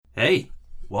Hey,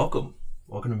 welcome.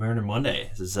 Welcome to Mariner Monday.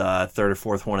 This is third or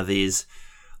fourth one of these.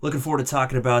 Looking forward to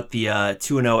talking about the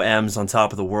 2-0 M's on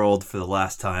top of the world for the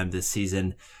last time this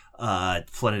season.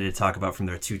 Plenty to talk about from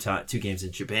their two games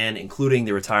in Japan, including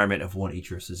the retirement of one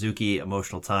Ichiro Suzuki,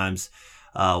 emotional times.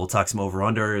 We'll talk some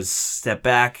over-unders, step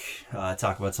back,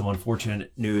 talk about some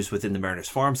unfortunate news within the Mariners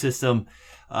farm system,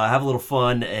 have a little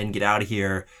fun, and get out of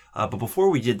here. But before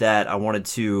we did that, I wanted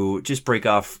to just break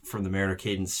off from the Mariner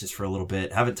cadence just for a little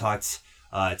bit. Haven't talked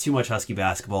too much Husky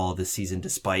basketball this season,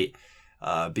 despite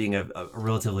being a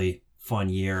relatively fun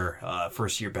year,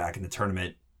 first year back in the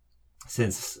tournament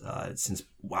since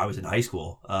I was in high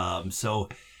school. So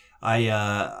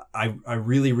I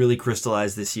really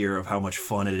crystallized this year of how much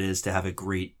fun it is to have a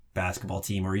great basketball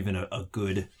team, or even a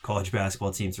good college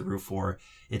basketball team to root for.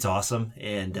 It's awesome,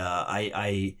 and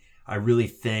I really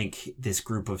thank this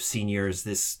group of seniors,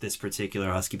 this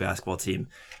particular Husky basketball team,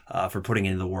 for putting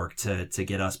in the work to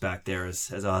get us back there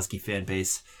as a Husky fan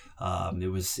base.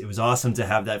 It was awesome to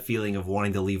have that feeling of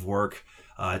wanting to leave work,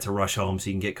 to rush home so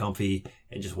you can get comfy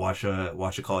and just watch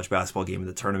a college basketball game in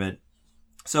the tournament.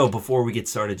 So before we get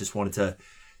started, just wanted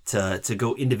to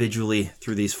go individually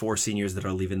through these four seniors that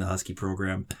are leaving the Husky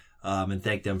program, and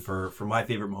thank them for my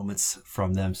favorite moments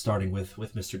from them, starting with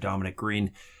Mr. Dominic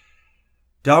Green.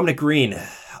 Dominic Green,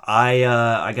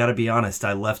 I got to be honest,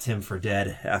 I left him for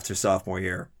dead after sophomore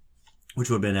year,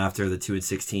 which would have been after the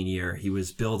 2-16 year. He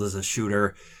was billed as a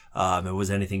shooter. It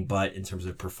was anything but in terms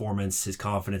of performance. His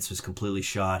confidence was completely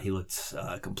shot. He looked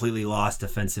completely lost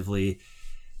defensively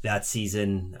that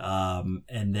season.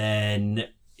 And then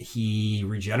he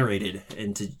regenerated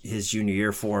into his junior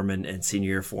year form and senior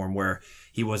year form, where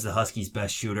he was the Huskies'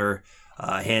 best shooter.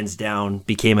 Hands down,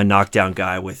 became a knockdown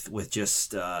guy with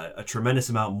just a tremendous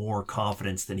amount more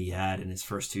confidence than he had in his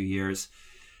first 2 years.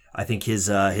 I think his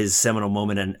seminal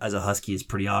moment as a Husky is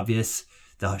pretty obvious.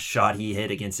 The shot he hit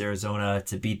against Arizona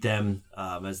to beat them,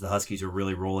 as the Huskies were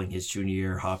really rolling his junior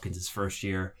year, Hopkins' first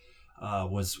year,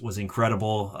 was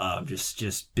incredible.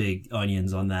 Just big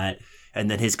onions on that. And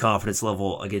then his confidence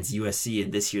level against USC in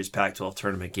this year's Pac-12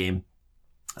 tournament game,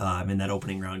 in that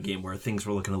opening round game where things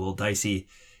were looking a little dicey.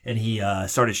 And he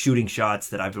started shooting shots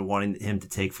that I've been wanting him to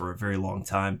take for a very long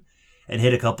time, and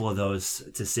hit a couple of those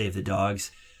to save the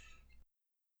Dogs.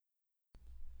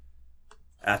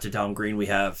 After Dom Green, we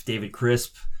have David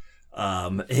Crisp,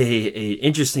 a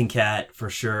interesting cat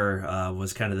for sure.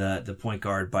 Was kind of the point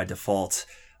guard by default,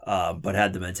 but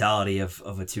had the mentality of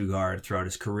a two guard throughout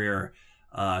his career.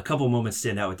 A couple moments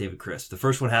stand out with David Crisp. The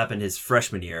first one happened his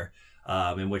freshman year,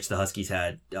 in which the Huskies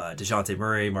had DeJounte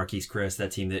Murray, Marquise Chris,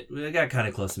 that team that got kind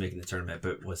of close to making the tournament,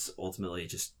 but was ultimately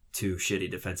just too shitty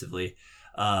defensively.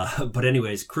 But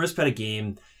anyways, Crisp had a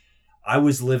game. I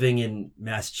was living in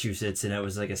Massachusetts, and it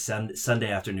was like a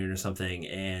Sunday afternoon or something,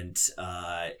 and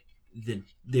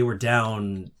they were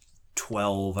down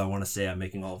 12, I want to say. I'm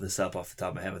making all of this up off the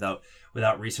top of my head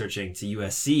without researching, to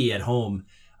USC at home.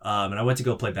 And I went to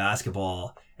go play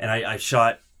basketball, and I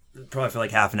shot probably for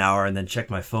like half an hour and then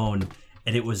checked my phone,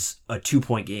 and it was a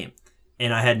 2-point game.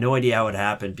 And I had no idea how it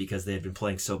happened because they had been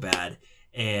playing so bad.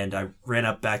 And I ran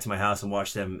up back to my house and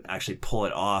watched them actually pull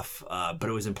it off. But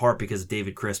it was in part because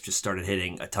David Crisp just started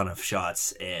hitting a ton of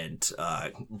shots and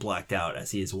blacked out, as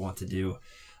he is wont to do.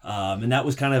 And that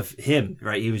was kind of him,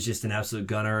 right? He was just an absolute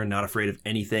gunner, not afraid of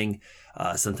anything,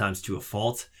 sometimes to a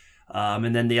fault.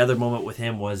 And then the other moment with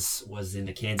him was in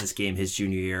the Kansas game his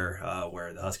junior year,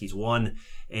 where the Huskies won,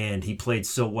 and he played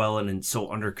so well and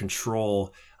so under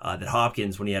control that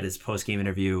Hopkins, when he had his post-game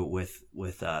interview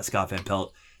with Scott Van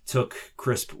Pelt, took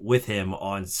Crisp with him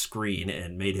on screen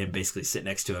and made him basically sit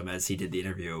next to him as he did the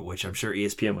interview, which I'm sure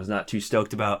ESPN was not too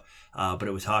stoked about, but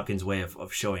it was Hopkins' way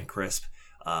of showing Crisp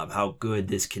how good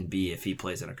this can be if he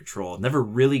plays under control. Never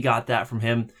really got that from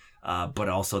him, but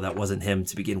also that wasn't him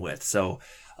to begin with. So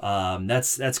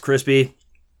that's Crispy.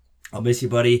 I'll miss you,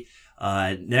 buddy.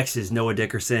 Next is Noah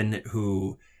Dickerson,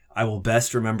 who I will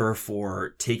best remember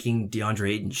for taking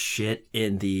DeAndre Ayton's shit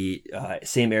in the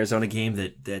same Arizona game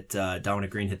that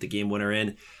Dominic Green hit the game winner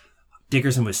in.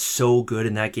 Dickerson was so good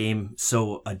in that game,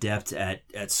 so adept at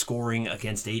scoring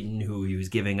against Ayton, who he was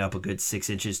giving up a good 6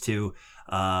 inches to.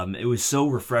 It was so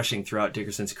refreshing throughout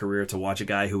Dickerson's career to watch a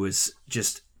guy who was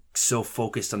just so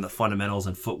focused on the fundamentals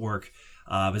and footwork.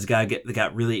 This guy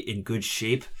got really in good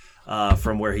shape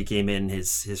from where he came in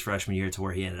his freshman year to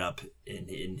where he ended up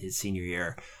in his senior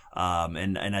year.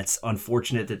 And it's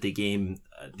unfortunate that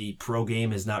the pro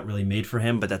game is not really made for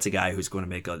him, but that's a guy who's going to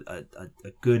make a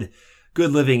good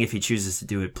living if he chooses to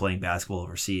do it playing basketball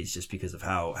overseas, just because of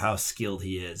how skilled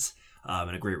he is,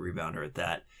 and a great rebounder at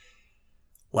that.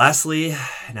 Lastly,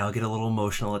 and I'll get a little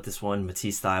emotional at this one,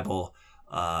 Matisse Thybulle.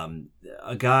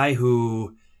 A guy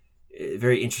who, a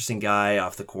very interesting guy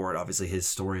off the court. Obviously, his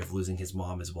story of losing his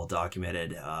mom is well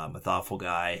documented. A thoughtful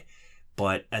guy.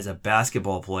 But as a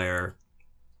basketball player,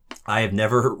 I have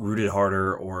never rooted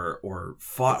harder or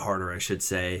fought harder, I should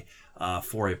say,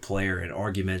 for a player in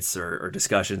arguments or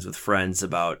discussions with friends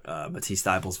about Matisse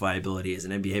Thybulle's viability as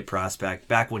an NBA prospect.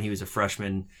 Back when he was a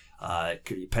freshman,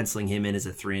 penciling him in as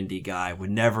a 3-and-D guy,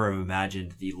 would never have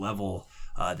imagined the level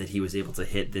that he was able to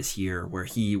hit this year, where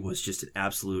he was just an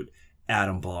absolute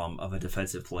atom bomb of a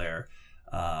defensive player.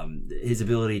 His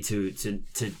ability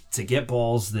to get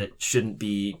balls that shouldn't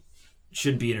be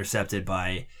intercepted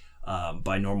by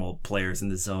normal players in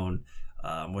the zone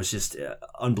was just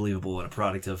unbelievable, and a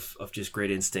product of just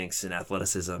great instincts and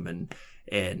athleticism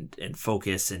and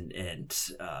focus and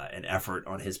effort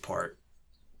on his part.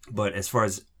 But as far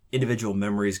as individual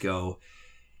memories go,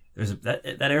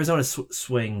 that Arizona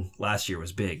swing last year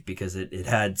was big because it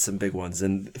had some big ones.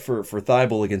 And for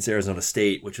Thybulle against Arizona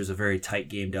State, which was a very tight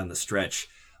game down the stretch,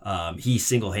 he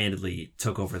single-handedly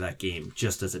took over that game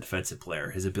just as a defensive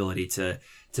player. His ability to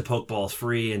poke balls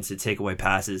free and to take away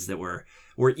passes that were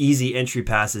easy entry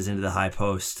passes into the high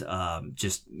post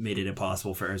just made it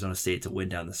impossible for Arizona State to win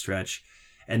down the stretch.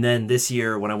 And then this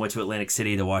year, when I went to Atlantic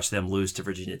City to watch them lose to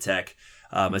Virginia Tech,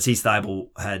 Matisse Thybulle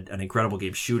had an incredible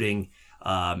game shooting.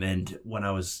 And when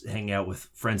I was hanging out with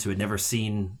friends who had never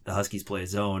seen the Huskies play a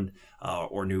zone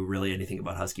or knew really anything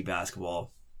about Husky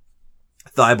basketball,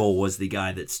 Thybulle was the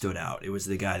guy that stood out. It was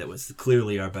the guy that was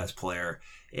clearly our best player.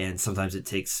 And sometimes it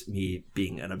takes me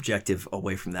being an objective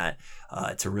away from that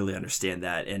to really understand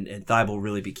that. And Thybulle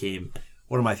really became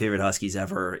one of my favorite Huskies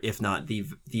ever, if not the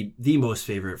most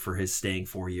favorite, for his staying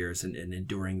 4 years and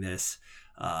enduring this.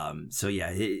 So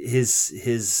yeah,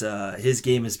 his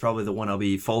game is probably the one I'll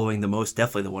be following the most.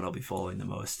 Definitely the one I'll be following the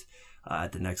most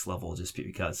at the next level, just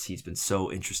because he's been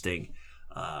so interesting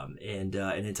and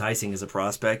enticing as a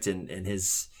prospect, and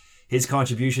his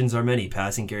contributions are many.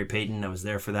 Passing Gary Payton, I was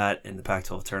there for that in the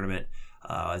Pac-12 tournament.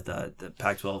 The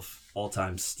Pac-12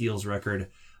 all-time steals record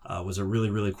was a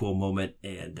really, really cool moment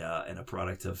and a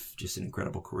product of just an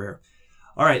incredible career.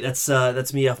 All right,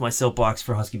 that's me off my soapbox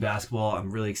for Husky basketball.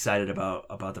 I'm really excited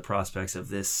about the prospects of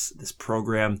this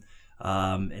program,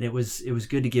 and it was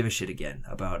good to give a shit again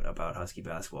about Husky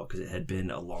basketball, because it had been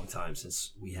a long time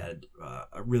since we had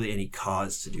really any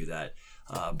cause to do that.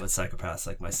 But psychopaths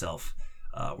like myself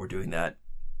were doing that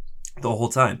the whole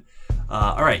time.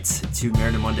 All right, to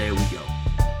Mariner Monday we go.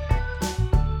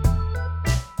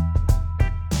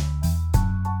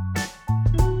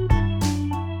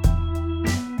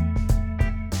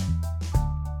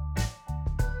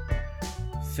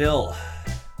 Phil.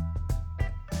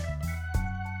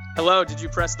 Hello, did you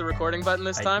press the recording button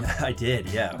this time? I did,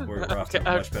 yeah. We're off to a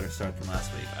much better start than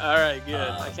last week. All right, good.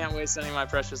 I can't waste any of my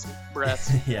precious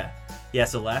breaths. Yeah,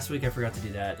 so last week I forgot to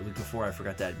do that. The week before I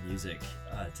forgot to add music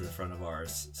to the front of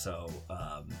ours. So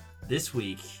this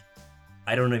week,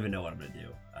 I don't even know what I'm going to do.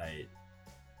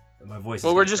 My voice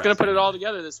Well, we're just going to put it all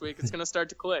together this week. It's going to start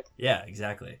to click. Yeah,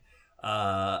 exactly.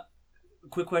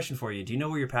 Quick question for you. Do you know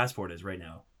where your passport is right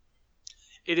now?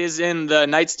 It is in the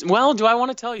nightstand. Well, do I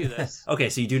want to tell you this? Okay,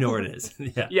 so you do know where it is.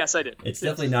 Yeah. Yes, I did. It's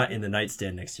definitely not in the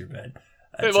nightstand next to your bed.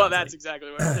 Well, that's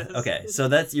exactly what it is. Okay, so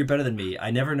you're better than me.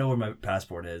 I never know where my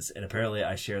passport is, and apparently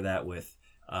I share that with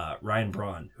Ryan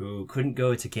Braun, who couldn't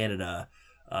go to Canada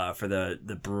for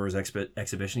the Brewers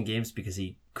exhibition games because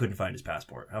he couldn't find his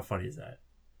passport. How funny is that?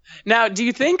 Now, do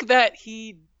you think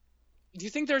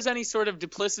there's any sort of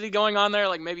duplicity going on there?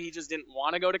 Like maybe he just didn't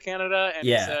want to go to Canada and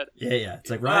he said, yeah. It's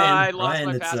like Ryan. I lost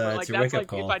my passport. Like, that's like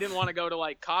call. If I didn't want to go to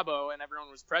like Cabo and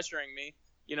everyone was pressuring me,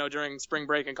 during spring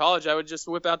break in college, I would just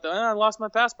whip out I lost my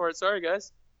passport. Sorry,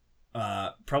 guys.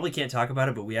 Probably can't talk about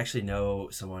it, but we actually know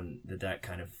someone that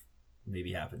kind of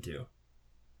maybe happened to.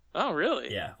 Oh,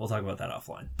 really? Yeah, we'll talk about that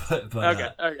offline. But okay.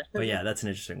 But yeah, that's an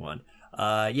interesting one.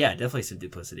 Yeah, definitely some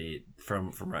duplicity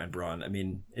from Ryan Braun. I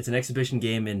mean, it's an exhibition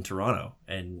game in Toronto,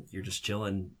 and you're just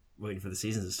chilling, waiting for the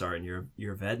season to start, and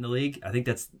you're a vet in the league. I think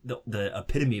that's the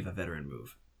epitome of a veteran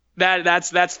move.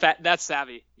 That's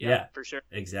savvy. Yeah, for sure.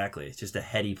 Exactly. It's just a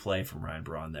heady play from Ryan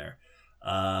Braun there.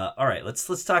 All right,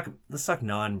 let's talk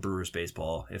non-Brewers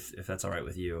baseball, if that's all right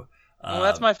with you. Well,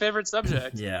 that's my favorite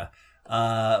subject. Yeah.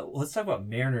 Let's talk about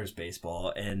Mariners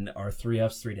baseball and our 3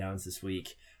 ups, 3 downs this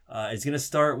week. It's going to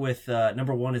start with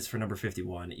number 1 is for number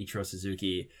 51, Ichiro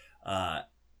Suzuki,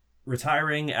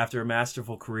 retiring after a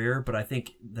masterful career. But I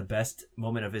think the best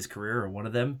moment of his career, or one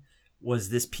of them, was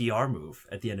this PR move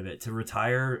at the end of it to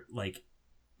retire like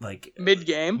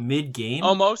mid-game,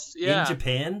 almost, yeah, in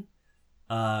Japan.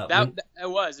 It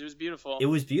was beautiful. It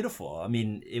was beautiful. I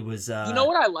mean, it was. You know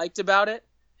what I liked about it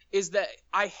is that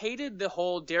I hated the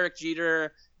whole Derek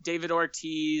Jeter, David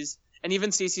Ortiz, and even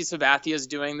CeCe Sabathia is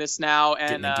doing this now.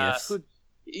 And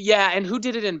who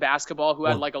did it in basketball? Who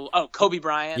had Kobe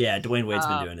Bryant? Yeah, Dwayne Wade's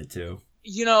been doing it too.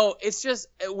 It's just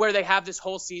where they have this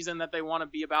whole season that they want to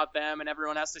be about them, and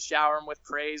everyone has to shower them with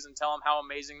praise and tell them how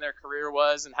amazing their career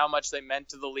was and how much they meant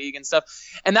to the league and stuff.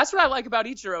 And that's what I like about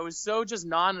Ichiro. It was so just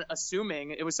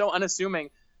non-assuming. It was so unassuming.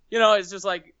 It's just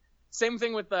like same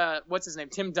thing with what's his name,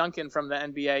 Tim Duncan from the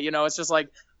NBA. It's just like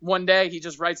one day he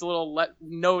just writes a little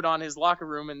note on his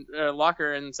locker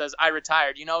and says, "I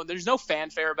retired." There's no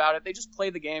fanfare about it. They just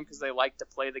play the game because they like to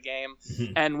play the game,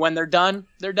 and when they're done,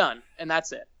 and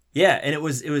that's it. Yeah, and it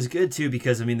was good too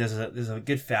because there's a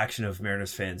good faction of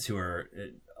Mariners fans who are,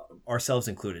 ourselves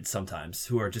included sometimes,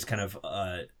 who are just kind of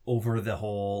over the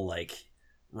whole like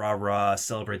rah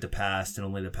celebrate the past and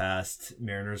only the past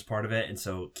Mariners part of it, and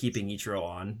so keeping Ichiro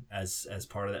on as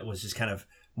part of that was just kind of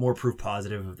more proof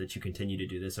positive that you continue to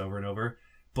do this over and over.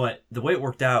 But the way it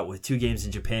worked out with 2 games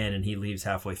in Japan and he leaves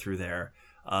halfway through there,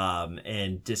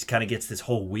 and just kind of gets this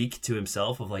whole week to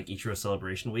himself of like Ichiro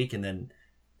celebration week, and then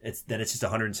it's just a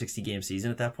 160 game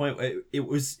season at that point. It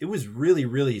was really,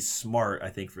 really smart, I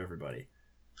think, for everybody.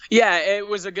 Yeah, it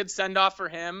was a good send-off for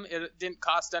him. It didn't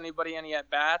cost anybody any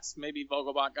at-bats. Maybe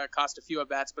Vogelbach got cost a few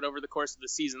at-bats, but over the course of the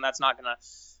season, that's not going to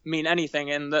mean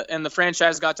anything. And the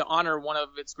franchise got to honor one of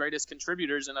its greatest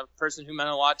contributors and a person who meant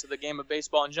a lot to the game of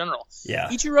baseball in general. Yeah.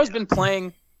 Ichiro's been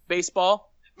playing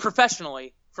baseball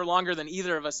professionally for longer than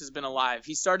either of us has been alive.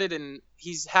 He's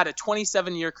had a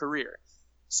 27-year career.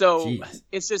 So Jeez.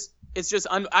 it's just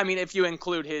if you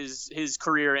include his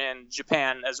career in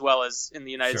Japan as well as in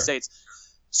the United States.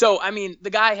 So, the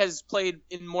guy has played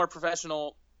in more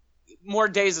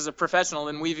days as a professional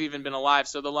than we've even been alive.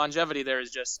 So the longevity there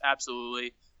is just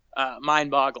absolutely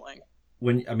mind-boggling.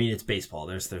 It's baseball.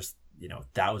 There's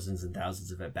thousands and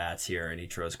thousands of at-bats here in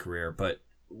Ichiro's career. But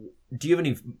do you have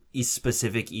any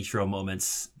specific Ichiro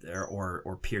moments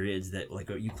or periods that, like,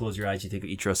 you close your eyes, you think of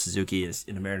Ichiro Suzuki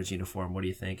in a Mariners uniform? What do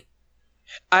you think?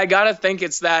 I gotta think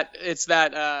it's that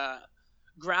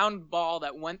ground ball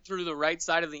that went through the right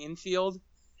side of the infield.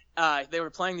 They were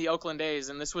playing the Oakland A's,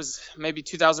 and this was maybe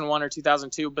 2001 or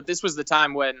 2002. But this was the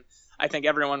time when I think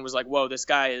everyone was like, "Whoa, this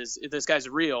guy's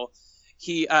real."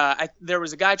 There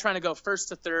was a guy trying to go first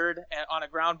to third on a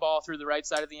ground ball through the right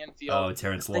side of the infield. Oh,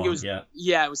 Terrence Long.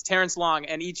 Yeah, it was Terrence Long,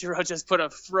 and Ichiro just put a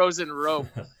frozen rope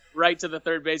right to the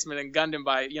third baseman and gunned him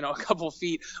by a couple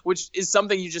feet, which is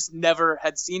something you just never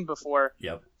had seen before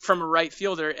from a right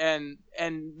fielder, and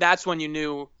that's when you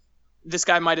knew this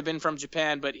guy might have been from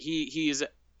Japan, but he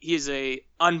is a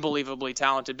unbelievably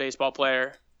talented baseball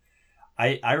player.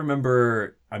 I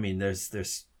remember.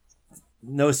 There's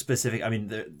no specific.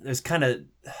 There's kind of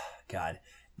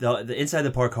the inside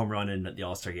the park home run in the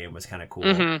All-Star game was kind of cool.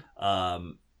 Mm-hmm.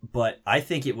 But I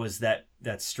think it was that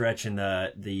stretch in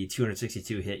the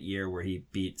 262 hit year where he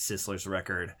beat Sisler's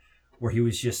record, where he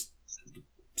was just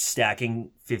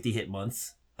stacking 50 hit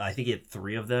months. I think he had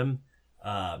 3 of them.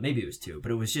 Maybe it was 2,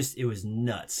 but it was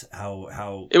nuts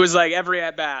how it was like every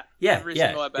at bat. Yeah, every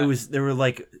single at bat. There were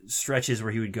like stretches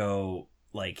where he would go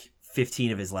like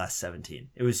 15 of his last 17.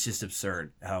 It was just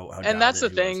absurd how and that's the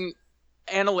thing.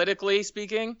 Analytically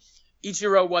speaking,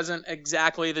 Ichiro wasn't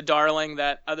exactly the darling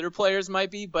that other players might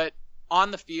be, but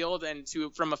on the field and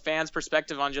from a fan's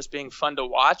perspective on just being fun to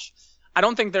watch, I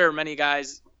don't think there are many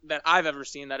guys that I've ever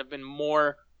seen that have been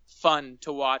more fun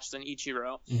to watch than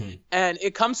Ichiro. Mm-hmm. And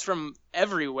it comes from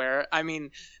everywhere.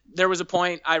 There was a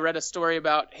point I read a story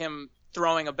about him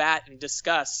throwing a bat in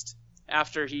disgust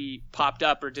after he popped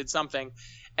up or did something.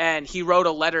 And he wrote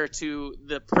a letter to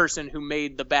the person who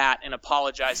made the bat and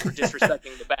apologized for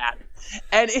disrespecting the bat.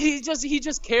 And he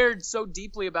just cared so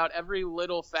deeply about every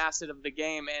little facet of the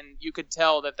game, and you could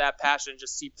tell that passion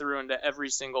just seeped through into every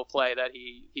single play that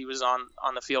he was on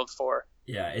the field for.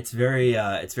 Yeah, it's very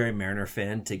Mariner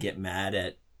fan to get mad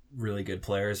at really good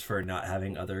players for not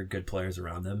having other good players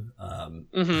around them.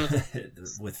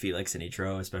 With Felix and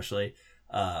Ichiro especially,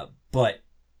 but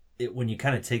when you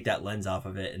kind of take that lens off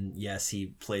of it, and yes,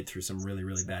 he played through some really,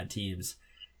 really bad teams,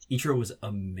 Ichiro was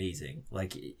amazing.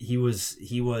 Like he was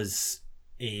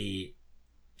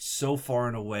so far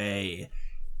and away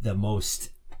the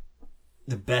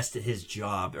best at his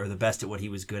job, or the best at what he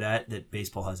was good at, that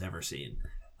baseball has ever seen.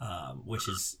 Which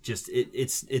is just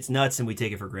it's nuts, and we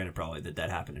take it for granted probably that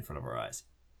happened in front of our eyes.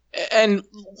 And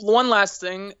one last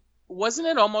thing. Wasn't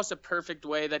it almost a perfect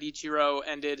way that Ichiro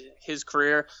ended his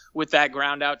career with that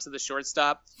ground out to the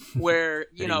shortstop, where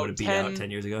he would have beat out 10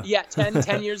 years ago? Yeah,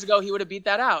 10 years ago he would have beat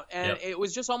that out, and It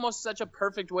was just almost such a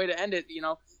perfect way to end it.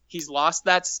 He's lost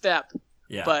that step,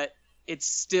 but it's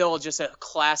still just a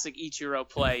classic Ichiro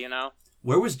play,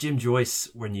 Where was Jim Joyce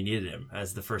when you needed him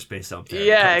as the first base ump there?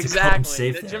 Yeah, to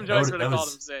exactly. Jim Joyce would have called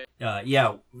him safe.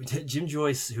 Yeah, Jim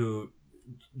Joyce, who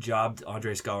jobbed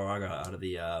Andres Galarraga out of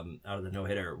the no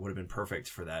hitter, would have been perfect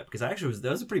for that, because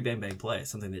that was a pretty bang play,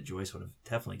 something that Joyce would have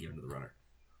definitely given to the runner.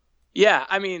 Yeah,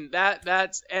 I mean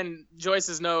that's and Joyce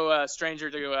is no stranger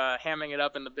to hamming it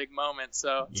up in the big moment.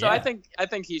 So I think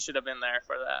he should have been there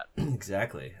for that.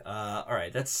 Exactly. All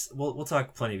right, we'll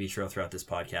talk plenty of Ichiro throughout this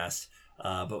podcast.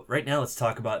 But right now, let's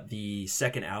talk about the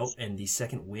second out and the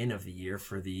second win of the year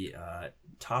for the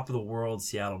top of the world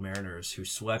Seattle Mariners, who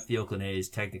swept the Oakland A's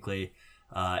technically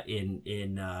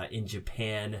in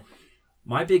Japan.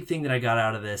 My big thing that I got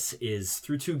out of this is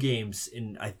through 2 games,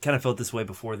 and I kind of felt this way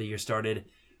before the year started,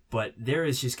 but there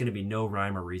is just going to be no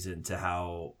rhyme or reason to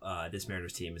how this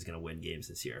Mariners team is going to win games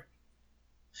this year.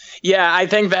 Yeah, I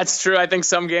think that's true. I think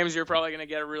some games you're probably going to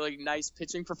get a really nice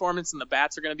pitching performance and the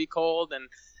bats are going to be cold, and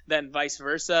then vice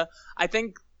versa. I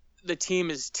think the team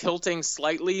is tilting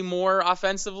slightly more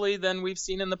offensively than we've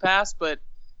seen in the past, but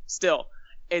still,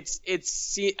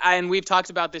 and we've talked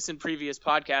about this in previous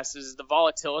podcasts, is the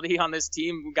volatility on this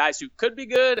team, guys who could be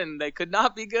good and they could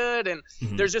not be good, and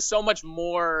there's just so much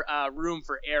more room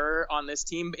for error on this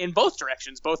team in both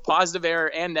directions, both positive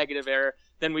error and negative error,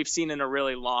 than we've seen in a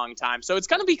really long time. So it's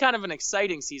going to be kind of an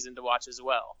exciting season to watch as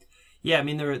well. Yeah, I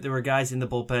mean, there were guys in the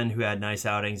bullpen who had nice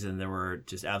outings, and there were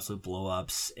just absolute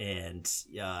blow-ups, and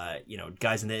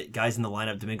guys in the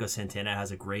lineup. Domingo Santana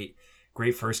has a great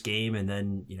first game, and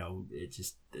then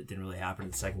it didn't really happen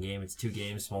in the second game. It's 2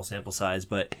 games, small sample size,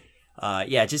 but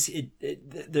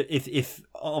if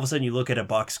all of a sudden you look at a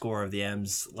box score of the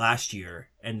M's last year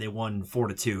and they won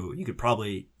 4-2, you could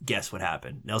probably guess what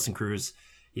happened. Nelson Cruz,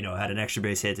 had an extra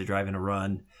base hit to drive in a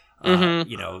run,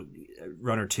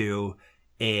 run or 2.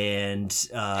 And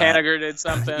Haniger did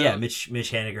something. Yeah, Mitch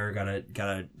Haniger got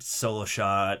a solo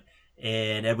shot,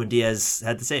 and Edwin Diaz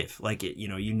had the save. Like you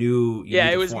knew.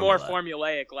 It was more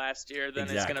formulaic last year than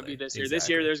it's going to be this year. Exactly. This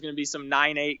year, there's going to be some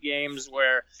 9-8 games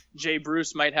where Jay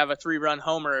Bruce might have a 3-run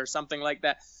homer or something like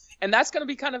that, and that's going to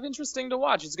be kind of interesting to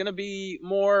watch. It's going to be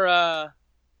more.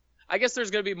 I guess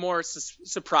there's going to be more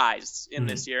surprise in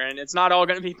this year, and it's not all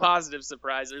going to be positive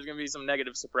surprise. There's going to be some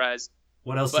negative surprise.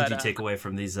 What else did you take away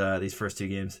from these first 2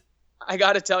 games? I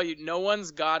got to tell you, no one's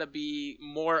got to be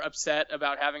more upset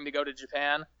about having to go to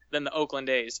Japan than the Oakland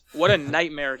A's. What a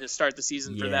nightmare to start the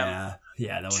season for them.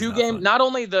 Yeah, that was 2 games. Not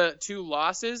only the 2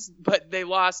 losses, but they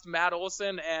lost Matt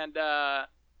Olson and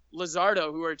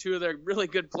Luzardo, who are 2 of their really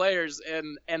good players,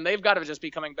 and they've got to just be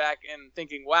coming back and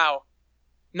thinking, wow,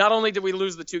 not only did we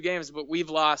lose the 2 games, but we've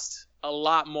lost a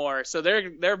lot more. So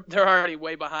they're already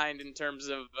way behind in terms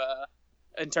of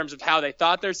how they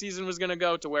thought their season was going to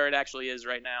go to where it actually is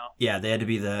right now. Yeah, they had to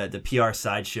be the PR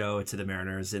sideshow to the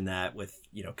Mariners in that, with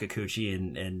Kikuchi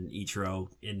and Ichiro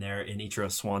in there, in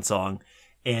Ichiro's swan song,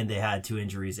 and they had 2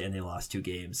 injuries and they lost 2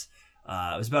 games.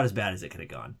 It was about as bad as it could have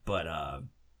gone, but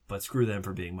screw them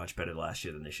for being much better last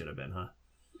year than they should have been, huh?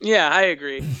 Yeah, I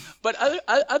agree. But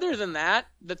other than that,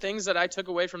 the things that I took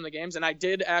away from the games, and I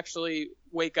did actually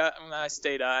wake up. I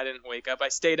didn't wake up. I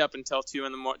stayed up until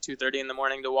 2:30 in the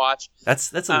morning to watch.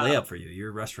 That's a layup for you. You're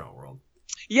a restaurant world.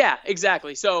 Yeah,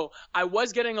 exactly. So I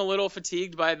was getting a little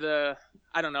fatigued by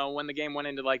I don't know when the game went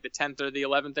into like the 10th or the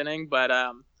 11th inning, but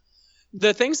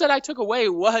the things that I took away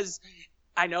was,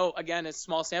 I know, again, it's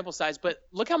small sample size, but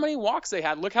look how many walks they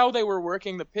had. Look how they were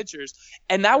working the pitchers.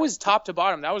 And that was top to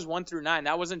bottom. That was 1 through 9.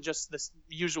 That wasn't just the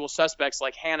usual suspects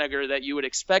like Haniger that you would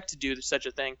expect to do such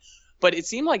a thing. But it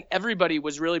seemed like everybody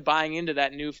was really buying into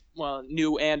that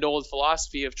new and old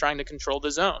philosophy of trying to control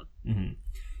the zone. Mm-hmm.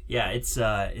 Yeah, it's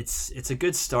a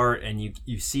good start, and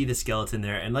you see the skeleton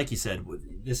there. And like you said,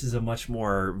 this is a much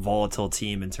more volatile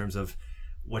team in terms of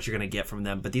what you're going to get from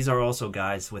them. But these are also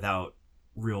guys without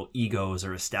real egos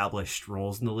or established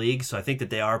roles in the league, so I think that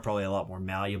they are probably a lot more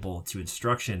malleable to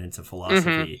instruction and to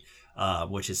philosophy,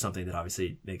 which is something that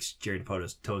obviously makes Jerry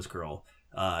DiPoto's toes curl,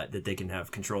 that they can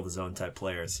have control the zone type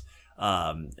players,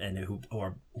 and who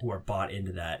are bought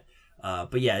into that.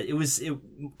 But yeah, it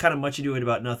kind of much ado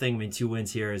about nothing. I mean, 2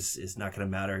 wins here is not going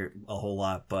to matter a whole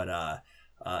lot, but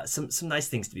some nice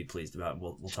things to be pleased about.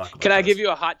 We'll talk about. Can I give you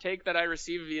a hot take that I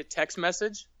received via text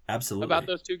message? Absolutely. About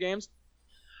those 2 games?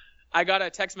 I got a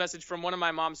text message from one of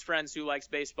my mom's friends who likes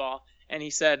baseball, and he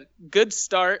said, good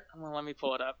start. Well, let me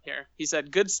pull it up here. He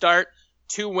said, good start,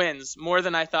 2 wins, more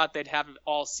than I thought they'd have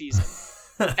all season.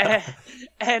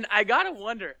 and I got to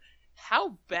wonder,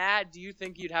 how bad do you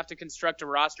think you'd have to construct a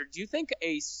roster? Do you think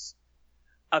a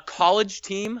college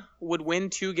team would win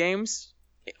 2 games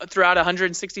throughout a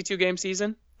 162-game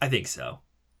season? I think so.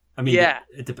 I mean, Yeah.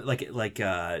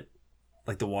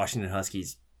 like the Washington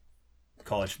Huskies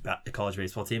college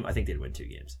baseball team, I think they'd win 2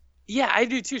 games. Yeah, I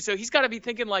do too. So he's got to be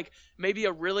thinking like maybe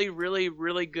a really, really,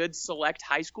 really good select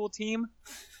high school team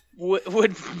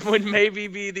would maybe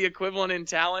be the equivalent in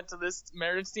talent to this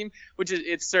Mariners team, which is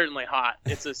it's certainly hot.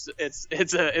 It's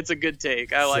a good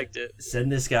take. I liked it.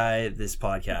 Send this guy this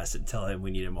podcast and tell him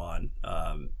we need him on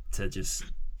to just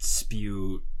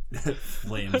spew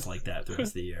flames like that the rest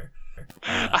of the year.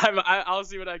 I'll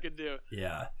see what I can do.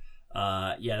 Yeah.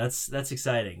 That's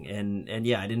exciting, and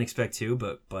yeah, I didn't expect to,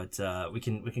 but we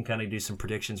can kind of do some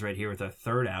predictions right here with our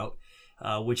third out,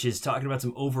 which is talking about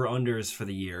some over-unders for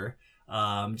the year.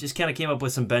 Just kind of came up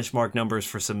with some benchmark numbers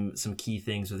for some key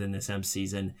things within this M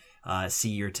season.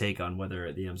 See your take on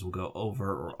whether the M's will go over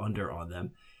or under on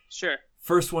them. Sure.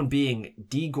 First one being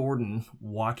D. Gordon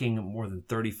walking more than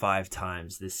 35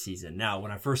 times this season. Now,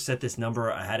 when I first set this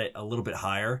number, I had it a little bit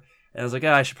higher. And I was like,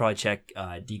 I should probably check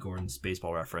D. Gordon's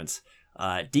baseball reference.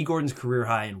 D. Gordon's career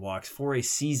high in walks for a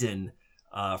season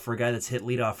for a guy that's hit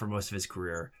leadoff for most of his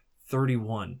career,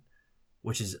 31,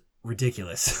 which is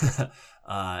ridiculous.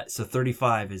 So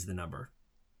 35 is the number.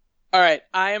 All right,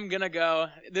 I am going to go.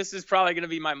 This is probably going to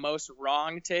be my most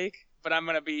wrong take, but I'm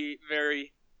going to be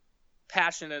very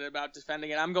passionate about defending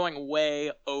it. I'm going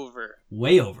way over.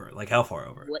 Way over? Like how far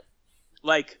over?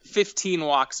 Like 15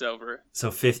 walks over.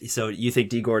 So 50. So you think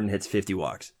D. Gordon hits 50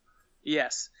 walks?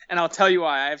 Yes, and I'll tell you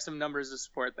why. I have some numbers to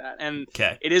support that, and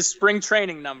It is spring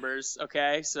training numbers.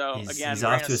 Okay, so he's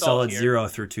off to a solid here. 0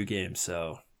 through 2 games.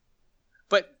 So,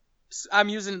 but I'm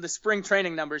using the spring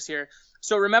training numbers here.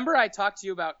 So remember, I talked to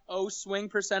you about O swing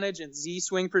percentage and Z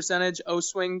swing percentage. O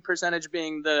swing percentage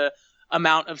being the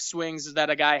amount of swings that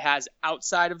a guy has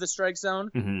outside of the strike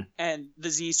zone, and the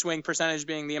Z swing percentage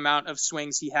being the amount of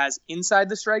swings he has inside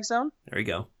the strike zone. There you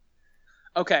go.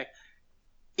 Okay.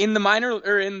 In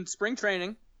in spring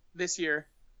training this year,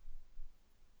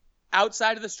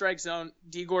 outside of the strike zone,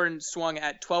 D. Gordon swung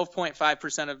at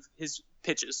 12.5% of his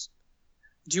pitches.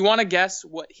 Do you want to guess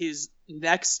what his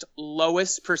next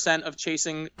lowest percent of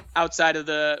chasing outside of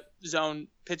the zone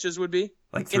pitches would be?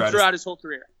 Like throughout his whole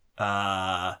career.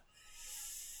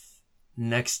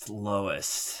 Next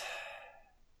lowest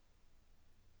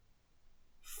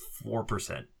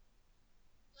 4%.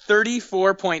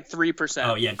 34.3%.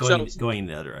 Oh yeah, going in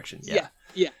the other direction.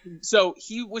 Yeah. So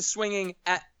he was swinging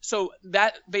at. So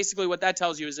that basically what that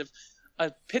tells you is if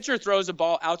a pitcher throws a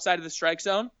ball outside of the strike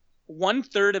zone,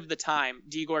 1/3 of the time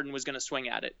D. Gordon was going to swing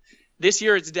at it. This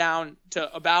year it's down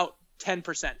to about 10%,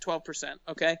 12%.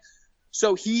 Okay,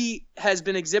 so he has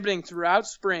been exhibiting throughout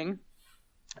spring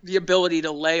the ability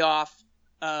to lay off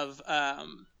of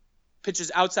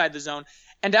pitches outside the zone.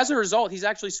 And as a result, he's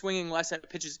actually swinging less at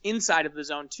pitches inside of the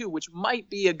zone too, which might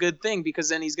be a good thing because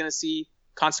then he's going to see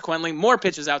consequently more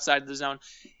pitches outside of the zone.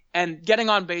 And getting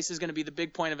on base is going to be the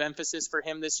big point of emphasis for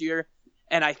him this year.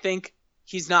 And I think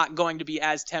he's not going to be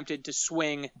as tempted to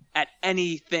swing at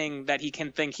anything that he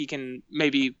can think he can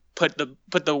maybe put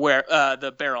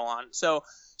the barrel on. So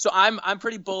I'm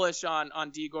pretty bullish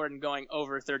on D. Gordon going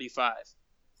over 35.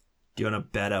 Do you want to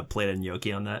bet a plate and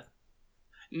Yoki on that?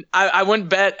 I wouldn't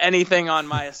bet anything on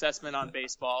my assessment on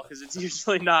baseball because it's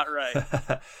usually not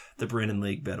right. The Brandon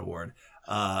League Bet Award.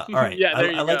 All right. Yeah,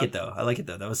 I like it though.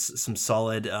 That was some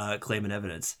solid claim and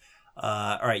evidence.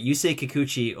 All right. Yusei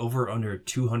Kikuchi over under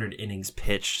 200 innings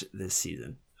pitched this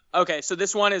season. Okay. So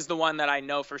this one is the one that I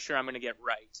know for sure I'm going to get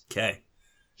right. Okay.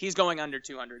 He's going under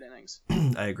 200 innings.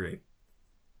 I agree.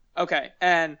 Okay.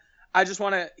 And I just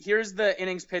want to, here's the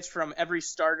innings pitched from every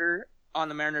starter on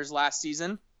the Mariners last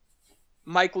season.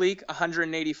 Mike Leake,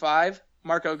 185.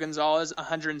 Marco Gonzalez,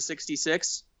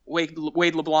 166. Wade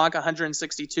LeBlanc,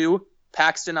 162.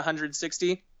 Paxton,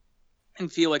 160.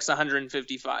 And Felix,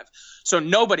 155. So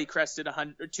nobody crested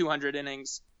 200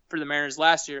 innings for the Mariners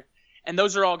last year. And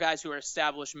those are all guys who are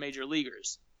established major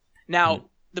leaguers. Now,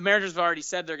 the Mariners have already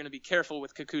said they're going to be careful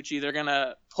with Kikuchi. They're going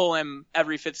to pull him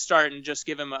every fifth start and just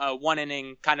give him a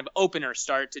one-inning kind of opener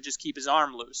start to just keep his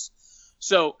arm loose.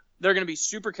 So they're going to be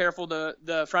super careful.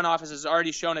 The front office has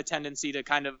already shown a tendency to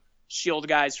kind of shield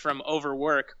guys from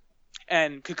overwork,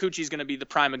 and Kikuchi's going to be the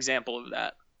prime example of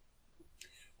that.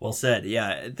 Well said.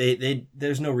 Yeah, they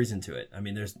there's no reason to it. I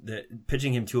mean,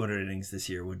 pitching him 200 innings this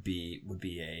year would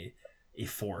be a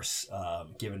force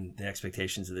given the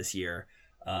expectations of this year.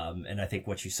 And I think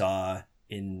what you saw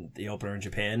in the opener in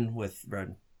Japan with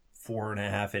around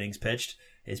 4.5 innings pitched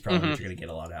is probably what you're going to get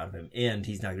a lot out of him. And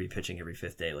he's not going to be pitching every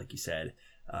fifth day, like you said,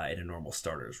 in a normal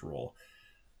starter's role.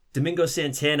 Domingo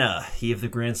Santana, he of the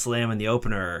Grand Slam in the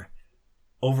opener,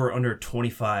 Over under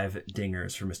 25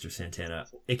 dingers for Mr. Santana,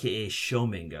 aka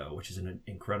Showmingo, which is an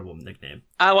incredible nickname.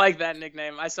 I like that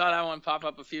nickname. I saw that one pop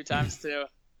up a few times too.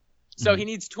 So he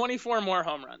needs 24 more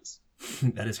home runs.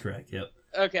 That is correct. Yep.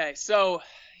 Okay, so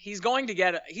he's going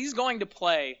to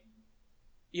play,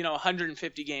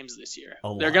 150 games this year.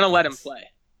 They're going to let him play.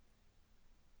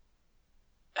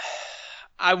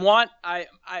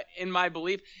 In my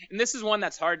belief, and this is one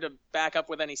that's hard to back up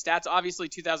with any stats. Obviously,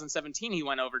 2017 he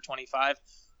went over 25,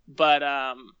 but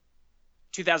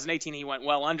 2018 he went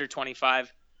well under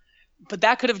 25. But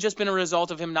that could have just been a result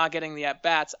of him not getting the at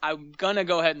bats. I'm gonna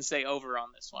go ahead and say over on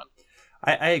this one.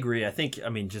 I agree. I think,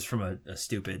 just from a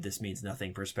stupid this means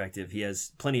nothing perspective, he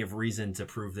has plenty of reason to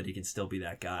prove that he can still be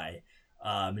that guy,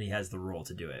 and he has the role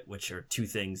to do it. Which are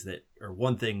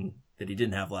one thing that he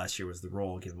didn't have last year was the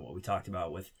role, given what we talked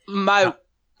about with how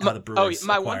the Brewers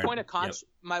my acquired.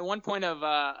 one point of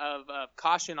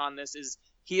caution on this is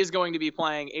he is going to be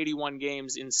playing 81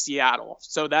 games in Seattle,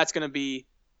 so that's going to be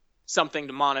something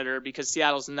to monitor because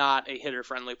Seattle's not a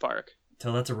hitter-friendly park.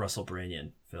 Tell that to Russell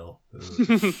Branyan, Phil,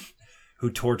 who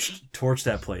torched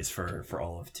that place for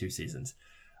all of 2 seasons.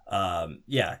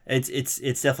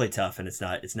 It's definitely tough, and it's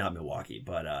not Milwaukee,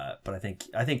 but I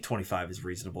think 25 is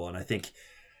reasonable, and I think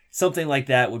something like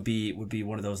that would be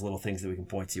one of those little things that we can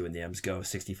point to when the M's go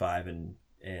 65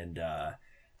 and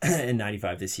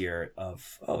 95 this year.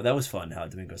 That was fun how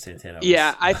Domingo Santana was.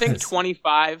 Yeah, I think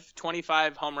 25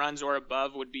 home runs or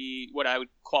above would be what I would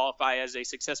qualify as a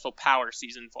successful power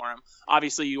season for him.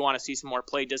 Obviously, you want to see some more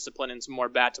play discipline and some more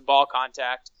bat to ball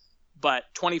contact, but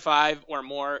 25 or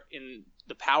more in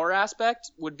the power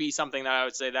aspect would be something that I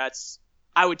would say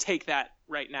I would take that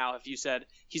right now. If you said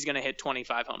he's going to hit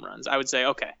 25 home runs, I would say,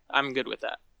 okay, I'm good with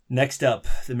that. Next up,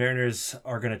 the Mariners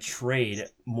are going to trade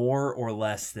more or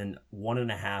less than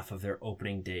 1.5 of their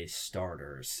opening day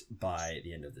starters by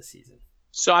the end of the season.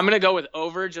 So I'm going to go with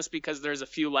over just because there's a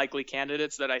few likely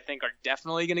candidates that I think are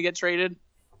definitely going to get traded.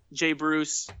 Jay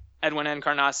Bruce, Edwin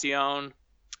Encarnacion,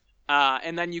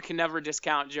 and then you can never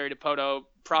discount Jerry Dipoto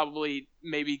probably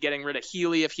maybe getting rid of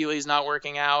Healy if Healy's not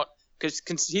working out,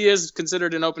 because he is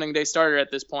considered an opening day starter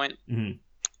at this point. Mm-hmm.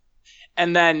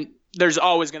 And then there's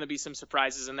always going to be some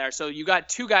surprises in there. So you got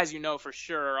 2 guys for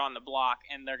sure are on the block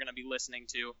and they're going to be listening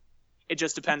to. It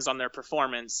just depends on their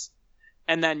performance.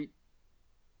 And then,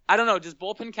 I don't know, does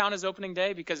bullpen count as opening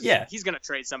day? Because he's going to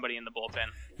trade somebody in the bullpen.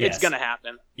 Yes. It's going to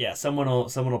happen. Yeah, someone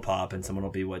will pop and someone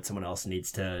will be what someone else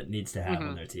needs to have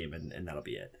on their team, and that'll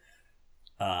be it.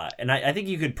 And I think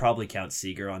you could probably count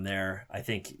Seager on there. I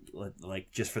think,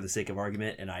 like, just for the sake of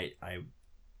argument, and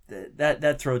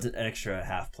that throws an extra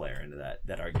half player into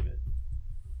that argument.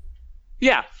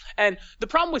 Yeah, and the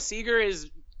problem with Seager is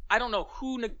I don't know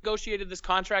who negotiated this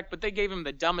contract, but they gave him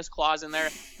the dumbest clause in there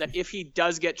that if he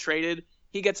does get traded,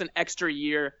 he gets an extra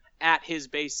year at his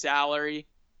base salary.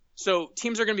 So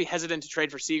teams are going to be hesitant to trade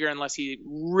for Seager unless he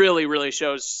really, really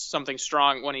shows something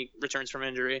strong when he returns from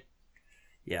injury.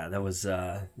 Yeah, that was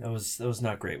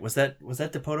not great. Was that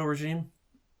Dipoto regime?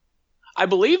 I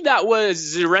believe that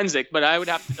was Zirenzik, but I would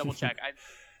have to double check.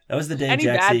 That was the day any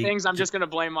bad things I'm just going to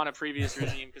blame on a previous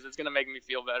regime because it's going to make me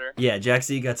feel better. Yeah, Jack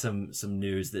Z got some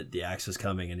news that the axe was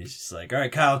coming, and he's just like, all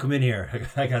right, Kyle, come in here.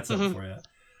 I got something for you.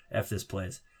 F this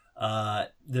place. The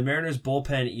Mariners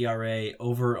bullpen ERA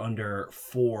over under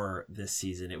 4 this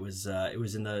season. It was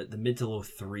in the mid to low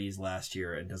 3s last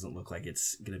year, and doesn't look like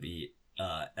it's going to be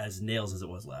as nails as it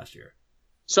was last year.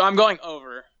 So I'm going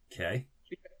over. Okay.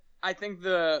 I think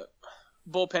the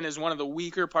bullpen is one of the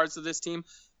weaker parts of this team.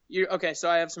 So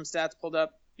I have some stats pulled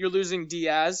up. You're losing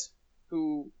Diaz,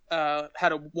 who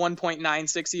had a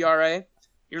 1.96 ERA.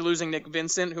 You're losing Nick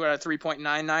Vincent, who had a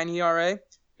 3.99 ERA.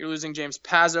 You're losing James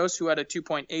Pazos, who had a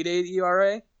 2.88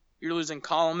 ERA. You're losing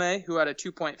Colome, who had a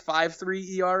 2.53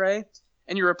 ERA.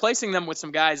 And you're replacing them with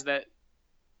some guys that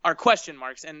are question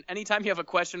marks. And anytime you have a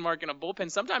question mark in a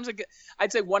bullpen, sometimes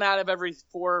I'd say 1 out of every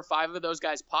 4 or 5 of those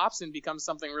guys pops and becomes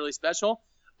something really special.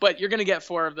 But you're going to get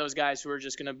 4 of those guys who are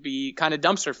just going to be kind of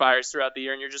dumpster fires throughout the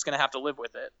year, and you're just going to have to live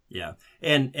with it. Yeah,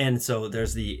 and so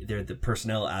there's the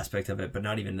personnel aspect of it, but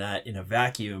not even that. In a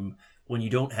vacuum, when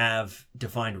you don't have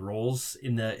defined roles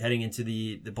heading into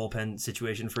the bullpen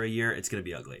situation for a year, it's going to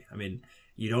be ugly. I mean,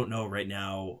 you don't know right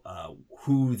now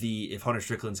if Hunter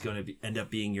Strickland's going to end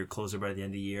up being your closer by the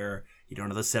end of the year. You don't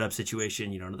know the setup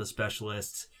situation. You don't know the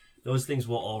specialists. Those things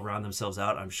will all round themselves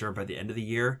out, I'm sure, by the end of the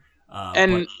year.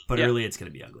 But early, it's going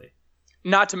to be ugly.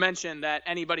 Not to mention that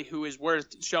anybody who is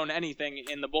worth shown anything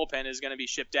in the bullpen is going to be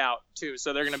shipped out too.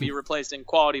 So they're going to be replacing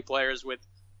quality players with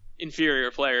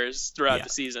inferior players throughout the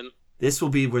season. This will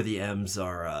be where the M's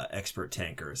are expert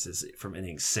tankers. Is from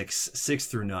innings 6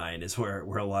 through 9 is where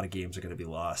a lot of games are going to be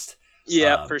lost.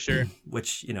 Yeah, for sure.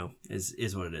 Which,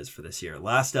 is what it is for this year.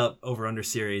 Last up, over-under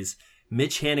series,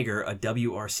 Mitch Haniger, a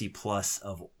WRC plus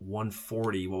of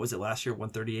 140. What was it last year,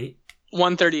 138?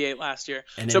 138 last year.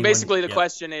 So basically the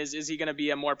question is he going to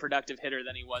be a more productive hitter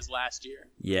than he was last year?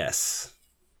 Yes.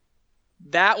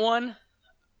 That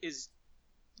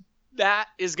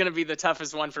is going to be the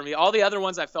toughest one for me. All the other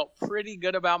ones I felt pretty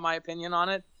good about my opinion on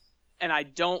it, and I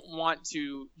don't want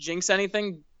to jinx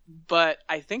anything, but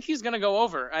I think he's going to go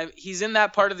over. He's in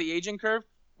that part of the aging curve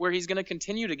where he's going to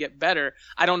continue to get better.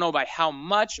 I don't know by how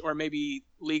much, or maybe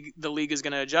the league is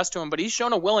going to adjust to him, but he's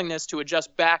shown a willingness to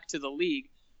adjust back to the league.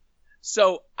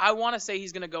 So I want to say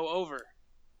he's going to go over.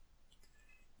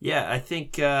 Yeah, I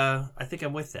think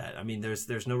I'm with that. I mean,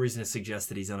 there's no reason to suggest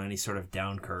that he's on any sort of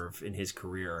down curve in his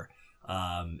career.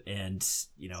 And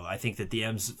I think that the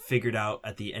M's figured out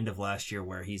at the end of last year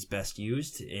where he's best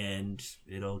used, and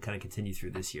it'll kind of continue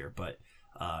through this year. But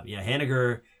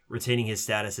Haniger retaining his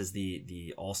status as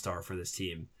the all-star for this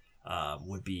team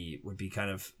would be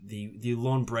kind of the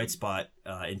lone bright spot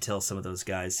until some of those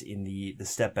guys in the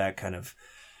step back kind of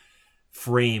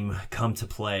frame come to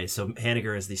play. So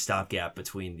Haniger is the stopgap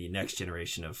between the next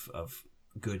generation of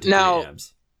good to great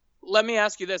M's. Let me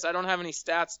ask you this. I don't have any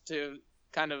stats to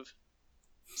kind of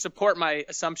support my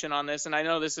assumption on this, and I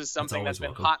know this is something that's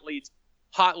been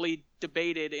hotly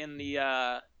debated in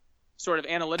the sort of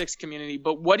analytics community,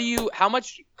 but how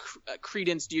much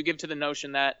credence do you give to the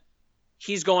notion that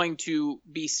he's going to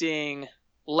be seeing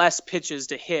less pitches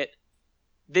to hit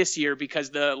this year because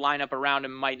the lineup around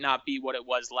him might not be what it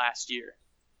was last year?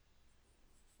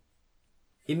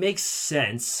 It makes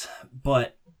sense,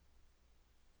 but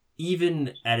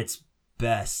even at its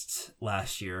best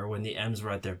last year, when the M's were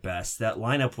at their best, that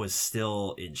lineup was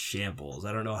still in shambles.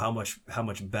 I don't know how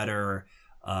much better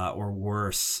or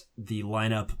worse the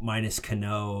lineup minus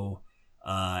Cano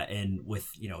and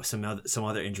with some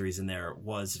other injuries in there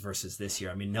was versus this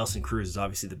year. I mean, Nelson Cruz is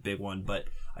obviously the big one, but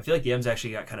I feel like the M's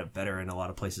actually got kind of better in a lot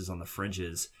of places on the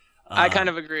fringes. I kind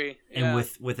of agree. And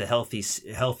with a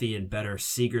healthy and better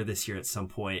Seager this year at some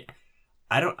point,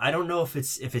 I don't know if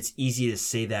it's easy to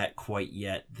say that quite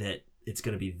yet, that it's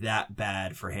going to be that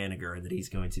bad for Haniger and that he's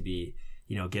going to be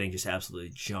getting just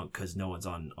absolutely junked because no one's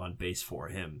on base for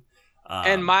him.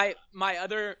 And my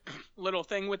other little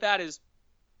thing with that is,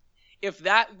 if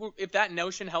that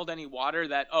notion held any water,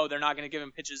 that they're not going to give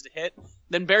him pitches to hit,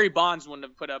 then Barry Bonds wouldn't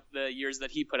have put up the years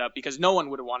that he put up, because no one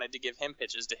would have wanted to give him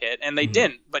pitches to hit, and they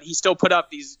didn't. But he still put up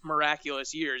these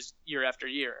miraculous years, year after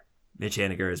year. Mitch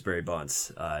Haniger is Barry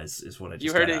Bonds, is what I just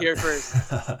You heard it here first.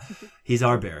 He's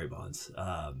our Barry Bonds.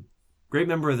 Great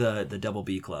member of the Double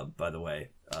B Club, by the way.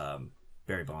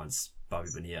 Barry Bonds, Bobby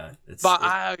Bonilla.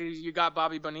 You got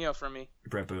Bobby Bonilla from me.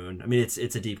 Brett Boone. I mean, it's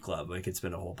a deep club. I could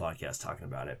spend a whole podcast talking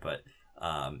about it, but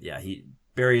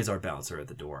Barry is our bouncer at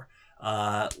the door.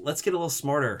 Let's get a little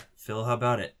smarter, Phil. How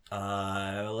about it?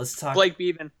 Let's talk Blake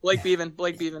Beaven.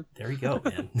 There you go,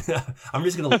 man. I'm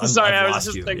just gonna. Sorry, I was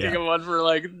just thinking of one for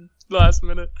last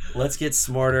minute. Let's get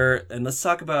smarter, and let's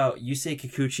talk about Yusei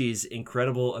Kikuchi's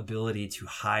incredible ability to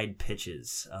hide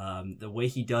pitches. The way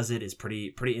he does it is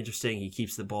pretty interesting. He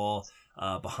keeps the ball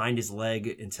behind his leg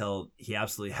until he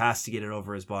absolutely has to get it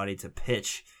over his body to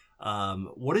pitch.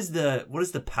 What is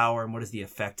the power and what is the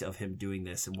effect of him doing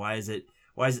this, and why is it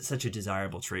such a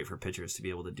desirable trait for pitchers to be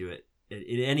able to do it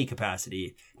in any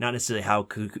capacity? Not necessarily how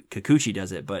Kikuchi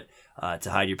does it, but to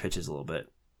hide your pitches a little bit.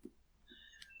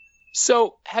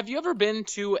 So, have you ever been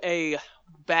to a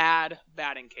bad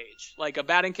batting cage? Like a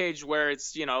batting cage where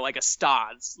it's, like a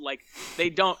Stods. Like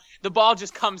the ball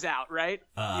just comes out, right?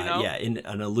 Yeah, in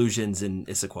an Illusions in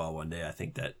Issaquah one day, I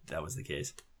think that was the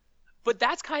case. But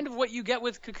that's kind of what you get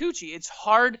with Kikuchi. It's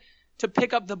hard to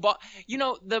pick up the ball.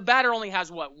 The batter only has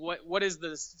what is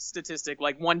the statistic?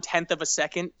 Like 1/10 of a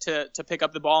second to pick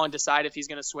up the ball and decide if he's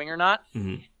going to swing or not.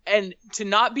 Mm-hmm. And to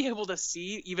not be able to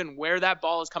see even where that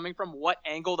ball is coming from, what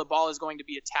angle the ball is going to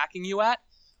be attacking you at,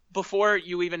 before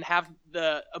you even have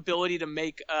the ability to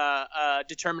make a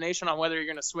determination on whether you're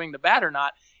going to swing the bat or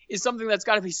not, is something that's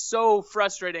got to be so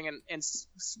frustrating and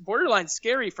borderline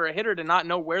scary for a hitter to not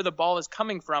know where the ball is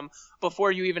coming from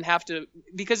before you even have to.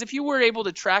 Because if you were able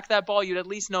to track that ball, you'd at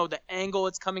least know the angle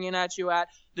it's coming in at you at,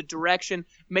 the direction.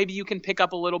 Maybe you can pick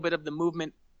up a little bit of the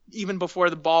movement even before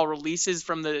the ball releases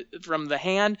from the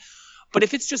hand. But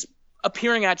if it's just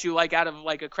appearing at you like out of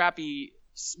like a crappy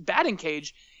batting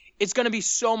cage, it's going to be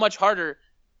so much harder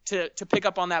to pick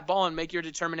up on that ball and make your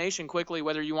determination quickly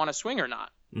whether you want to swing or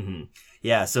not. Mm-hmm.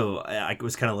 Yeah, so I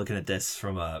was kind of looking at this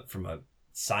from a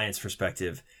science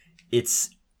perspective. It's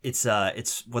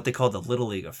it's what they call the Little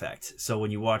League effect. So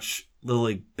when you watch Little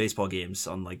League baseball games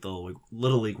on like the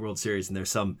Little League World Series, and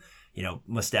there's some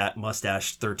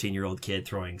mustache 13-year-old kid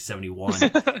throwing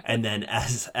 71, and then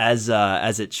as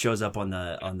it shows up on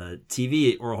the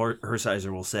TV, Earl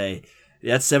Hershiser will say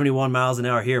that's 71 miles an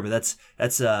hour here, but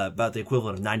that's about the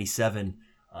equivalent of 97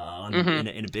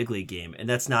 in a big league game, and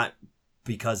that's not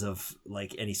because of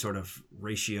like any sort of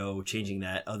ratio changing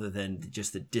that, other than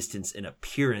just the distance and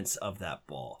appearance of that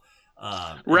ball.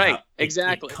 Right,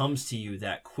 exactly. It comes to you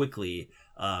that quickly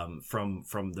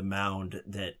from the mound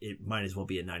that it might as well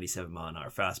be a 97 mile an hour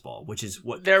fastball, which is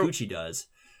what Kikuchi does.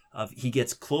 He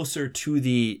gets closer to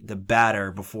the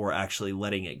batter before actually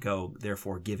letting it go,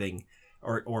 therefore giving,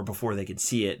 or before they can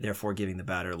see it, therefore giving the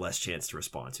batter less chance to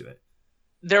respond to it.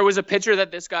 There was a pitcher that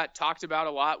this got talked about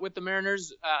a lot with the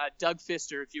Mariners, Doug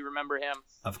Fister, if you remember him.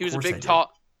 He was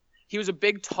a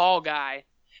big tall guy,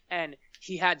 and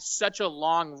he had such a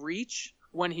long reach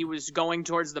when he was going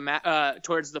towards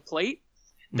the plate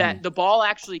that the ball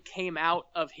actually came out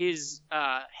of his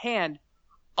hand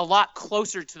a lot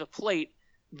closer to the plate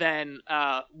than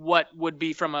what would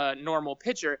be from a normal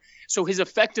pitcher. So his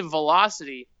effective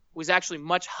velocity was actually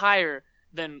much higher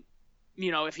than,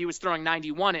 if he was throwing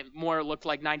 91, it more looked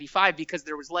like 95 because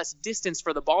there was less distance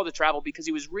for the ball to travel because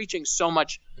he was reaching so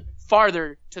much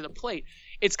farther to the plate.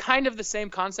 It's kind of the same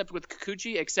concept with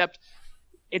Kikuchi, except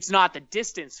it's not the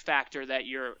distance factor that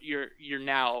you're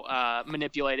now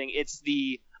manipulating. It's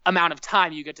the amount of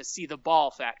time you get to see the ball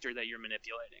factor that you're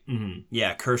manipulating. Mm-hmm.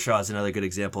 Yeah, Kershaw is another good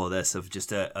example of this, of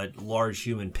just a large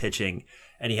human pitching,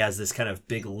 and he has this kind of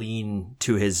big lean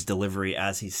to his delivery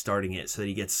as he's starting it, so that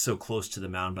he gets so close to the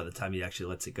mound by the time he actually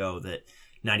lets it go that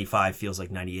 95 feels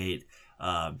like 98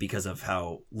 because of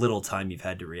how little time you've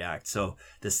had to react. So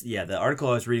the article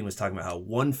I was reading was talking about how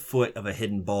 1 foot of a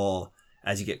hidden ball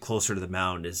as you get closer to the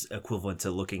mound is equivalent to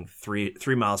looking 3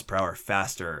 miles per hour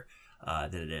faster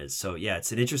than it is. So yeah,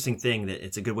 it's an interesting thing that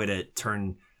it's a good way to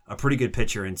turn a pretty good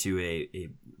pitcher into a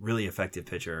really effective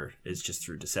pitcher, is just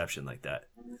through deception like that.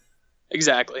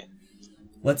 Exactly.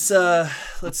 Let's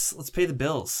pay the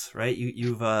bills, right?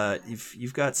 You've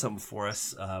got something for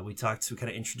us. We kind of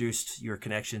introduced your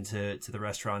connection to the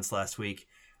restaurants last week.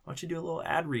 Why don't you do a little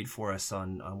ad read for us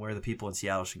on where the people in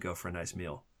Seattle should go for a nice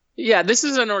meal? Yeah, this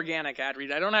is an organic ad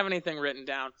read. I don't have anything written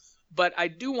down, but I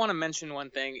do want to mention one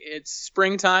thing. It's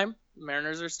springtime.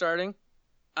 Mariners are starting.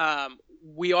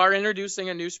 We are introducing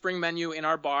a new spring menu in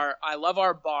our bar. I love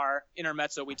our bar,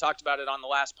 Intermezzo. We talked about it on the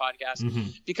last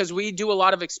podcast because we do a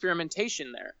lot of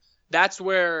experimentation there. That's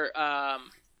where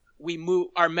we move.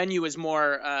 Our menu is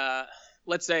more,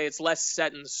 let's say it's less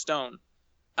set in stone.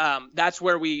 That's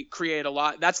where we create a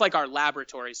lot. That's like our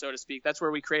laboratory, so to speak. That's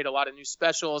where we create a lot of new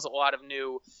specials, a lot of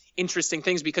new interesting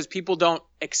things, because people don't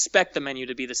expect the menu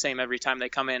to be the same every time they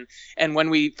come in. And when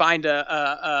we find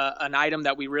an item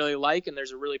that we really like and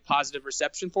there's a really positive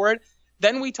reception for it,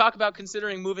 then we talk about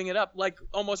considering moving it up, like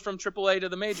almost from AAA to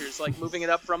the majors, like moving it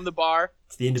up from the bar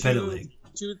it's the independent league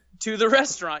to the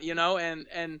restaurant,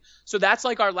 and so that's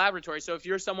like our laboratory. So if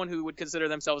you're someone who would consider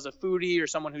themselves a foodie or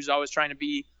someone who's always trying to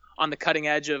be on the cutting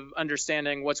edge of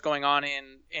understanding what's going on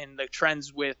in the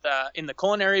trends with in the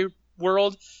culinary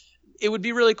world, it would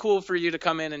be really cool for you to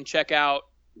come in and check out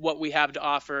what we have to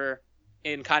offer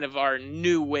in kind of our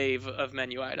new wave of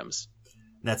menu items.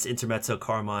 That's Intermezzo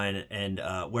Carmine. And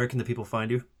where can the people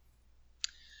find you?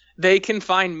 They can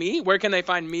find me. Where can they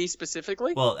find me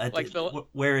specifically? Well,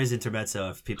 where is Intermezzo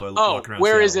if people are walking around?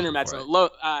 Where is Intermezzo?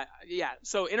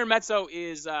 So Intermezzo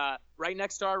is right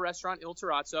next to our restaurant, Il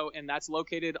Terrazzo, and that's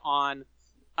located on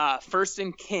First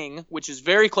and King, which is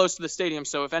very close to the stadium.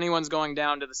 So if anyone's going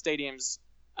down to the stadiums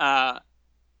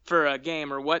for a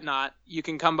game or whatnot, you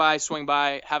can come by, swing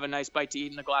by, have a nice bite to eat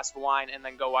and a glass of wine, and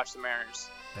then go watch the Mariners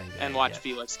and watch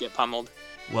Felix get pummeled.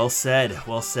 Well said.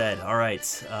 Well said. All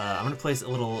right, I'm gonna play a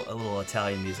little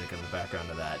Italian music in the background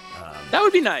of that. That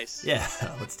would be nice. Yeah,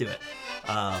 let's do it.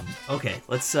 Okay,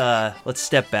 let's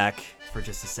step back for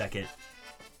just a second.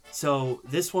 So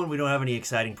this one, we don't have any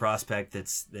exciting prospect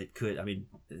that could. I mean,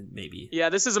 maybe. Yeah,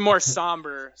 this is a more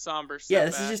somber. Yeah,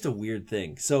 this is just a weird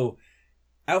thing. So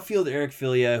outfield Eric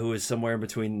Filia, who is somewhere in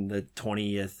between the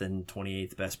 20th and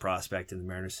 28th best prospect in the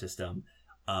Mariners system,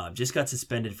 just got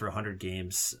suspended for 100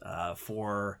 games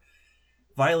for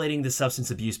violating the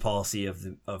substance abuse policy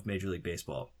of Major League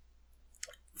Baseball.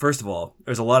 First of all,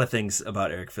 there's a lot of things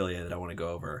about Eric Filia that I want to go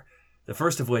over. The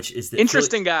first of which is that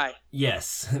interesting guy.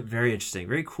 Yes, very interesting,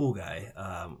 very cool guy.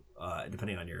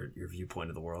 Depending on your viewpoint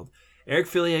of the world, Eric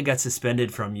Filia got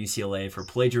suspended from UCLA for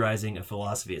plagiarizing a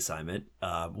philosophy assignment,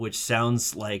 which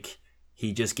sounds like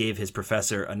he just gave his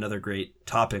professor another great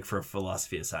topic for a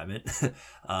philosophy assignment.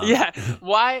 Yeah.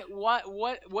 Why?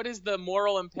 What is the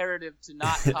moral imperative to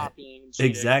not copying and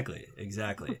cheating?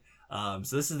 Exactly.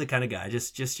 So this is the kind of guy,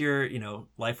 just your,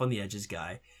 life on the edges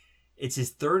guy. It's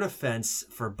his third offense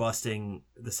for busting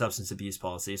the substance abuse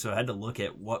policy. So I had to look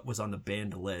at what was on the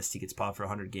banned list. He gets popped for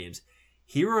 100 games.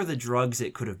 Here are the drugs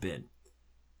it could have been.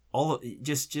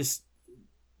 Just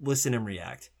listen and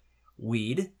react.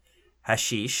 Weed,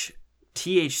 hashish,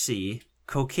 THC,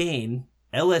 cocaine,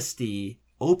 LSD,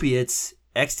 opiates,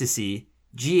 ecstasy,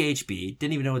 GHB.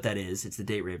 Didn't even know what that is. It's the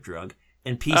date rape drug.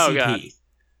 And PCP. Oh, God.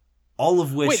 All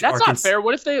of which Wait, that's not fair.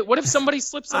 What if somebody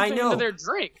slips something into their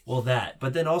drink? Well,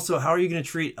 but then also, how are you going to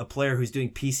treat a player who's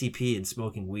doing PCP and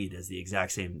smoking weed as the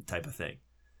exact same type of thing?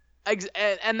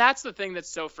 And that's the thing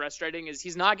that's so frustrating is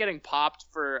he's not getting popped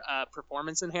for a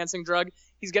performance-enhancing drug.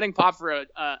 He's getting popped for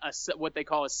what they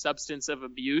call a substance of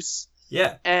abuse.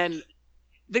 Yeah. And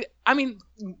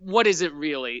what is it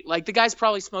really? Like, the guy's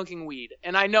probably smoking weed.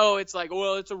 And I know it's like,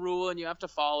 well, it's a rule and you have to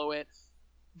follow it.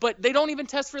 But they don't even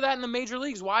test for that in the major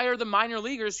leagues. Why are the minor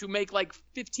leaguers who make like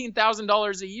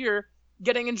 $15,000 a year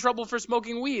getting in trouble for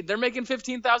smoking weed? They're making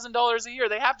 $15,000 a year.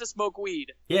 They have to smoke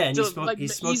weed. Yeah, and he's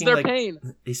smoking ease their pain.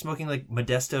 He's smoking like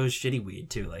Modesto's shitty weed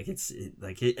too.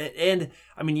 And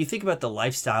I mean, you think about the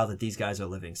lifestyle that these guys are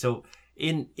living. So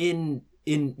in the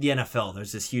NFL,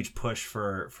 there's this huge push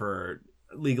for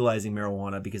legalizing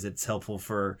marijuana because it's helpful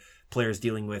for players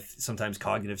dealing with sometimes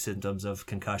cognitive symptoms of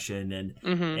concussion and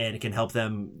it can help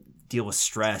them deal with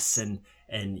stress and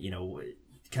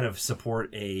kind of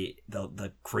support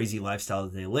the crazy lifestyle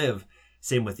that they live.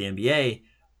 Same with the NBA.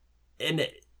 And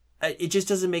it just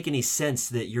doesn't make any sense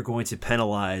that you're going to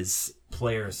penalize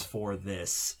players for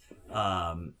this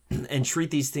and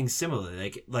treat these things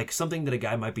similarly, like something that a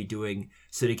guy might be doing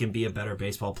so that he can be a better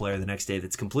baseball player the next day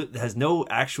that has no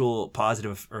actual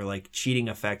positive or like cheating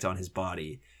effect on his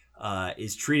body,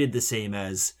 is treated the same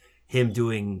as him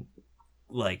doing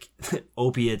like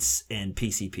opiates and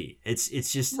PCP.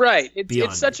 It's just right.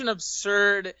 It's such an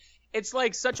absurd. It's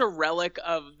like such a relic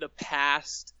of the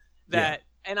past that. Yeah.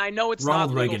 And I know it's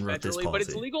Ronald not legal Reagan wrote this federally, policy. but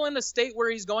it's legal in the state where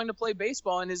he's going to play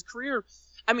baseball in his career.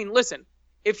 I mean, listen,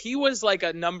 if he was like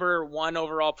a number 1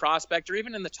 overall prospect or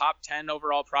even in the top 10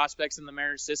 overall prospects in the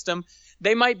Mariners system,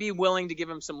 they might be willing to give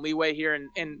him some leeway here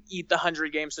and eat the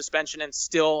 100-game suspension and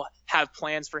still have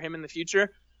plans for him in the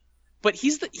future. But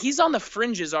he's on the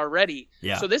fringes already.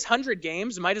 Yeah. So this 100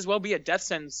 games might as well be a death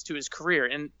sentence to his career,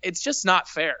 and it's just not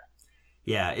fair.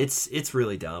 Yeah, it's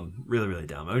really dumb. Really, really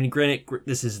dumb. I mean, granted,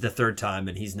 this is the third time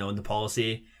and he's known the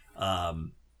policy,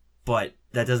 but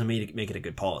that doesn't make it a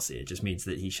good policy. It just means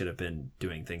that he should have been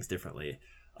doing things differently.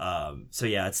 So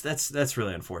yeah, that's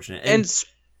really unfortunate. And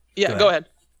go ahead.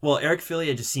 Well, Eric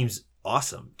Filia just seems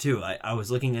awesome too. I was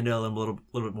looking into him a little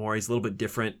bit more. He's a little bit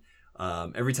different.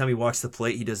 Every time he walks the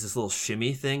plate, he does this little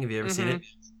shimmy thing. Have you ever seen it?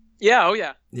 Yeah. Oh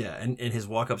yeah. Yeah. And his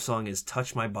walk-up song is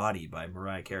 "Touch My Body" by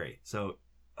Mariah Carey. So,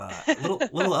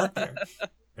 little out there.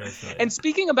 And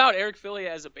speaking about Eric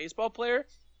Filia as a baseball player,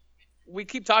 we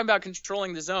keep talking about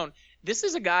controlling the zone. This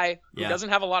is a guy who doesn't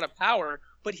have a lot of power,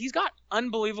 but he's got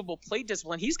unbelievable plate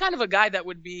discipline. He's kind of a guy that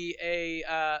would be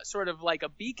a sort of like a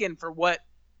beacon for what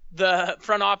the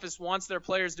front office wants their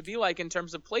players to be like in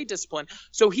terms of plate discipline.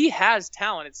 So he has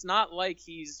talent. It's not like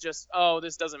he's just,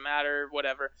 this doesn't matter,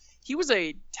 whatever. He was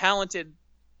a talented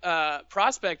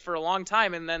prospect for a long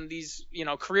time, and then these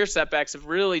career setbacks have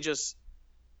really just,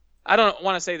 I don't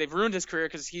want to say they've ruined his career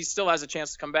because he still has a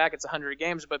chance to come back. It's 100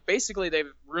 games, but basically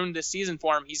they've ruined this season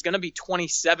for him. He's going to be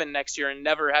 27 next year and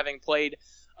never having played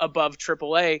above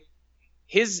AAA.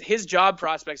 His job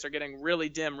prospects are getting really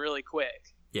dim really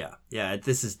quick. Yeah,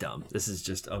 this is dumb. This is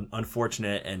just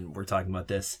unfortunate, and we're talking about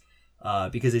this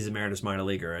because he's a Mariners minor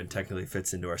leaguer and technically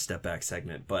fits into our step back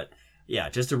segment. But yeah,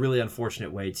 just a really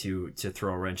unfortunate way to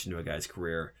throw a wrench into a guy's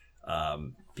career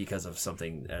because of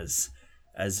something as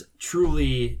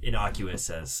truly innocuous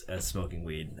as smoking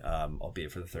weed,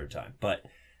 albeit for the third time. But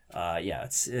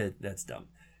that's dumb.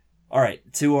 All right,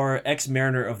 to our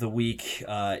ex-Mariner of the week.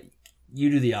 You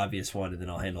do the obvious one, and then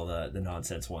I'll handle the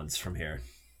nonsense ones from here.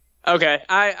 Okay,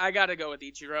 I got to go with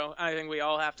Ichiro. I think we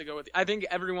all have to go with. I think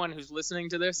everyone who's listening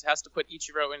to this has to put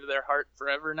Ichiro into their heart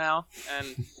forever now,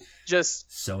 and just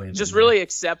really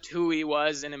accept who he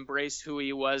was and embrace who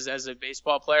he was as a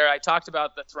baseball player. I talked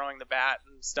about the throwing the bat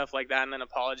and stuff like that, and then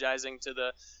apologizing to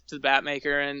the bat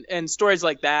maker and stories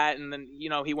like that. And then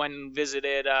he went and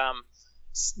visited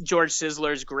George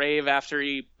Sizzler's grave after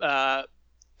he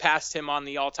passed him on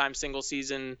the all-time single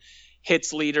season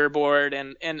hits leaderboard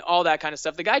and all that kind of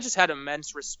stuff. The guy just had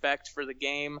immense respect for the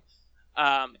game.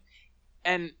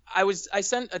 And I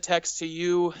sent a text to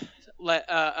you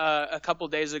a couple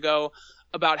days ago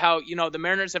about how, the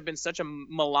Mariners have been such a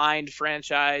maligned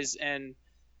franchise and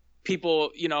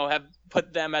people, have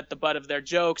put them at the butt of their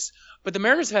jokes. But the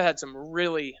Mariners have had some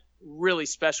really, really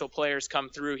special players come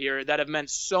through here that have meant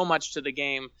so much to the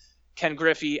game. Ken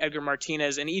Griffey, Edgar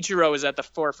Martinez, and Ichiro is at the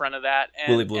forefront of that.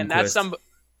 And, Willie Bloomquist. And that's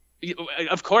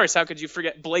of course, how could you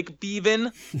forget Blake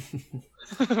Beavan?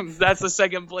 That's the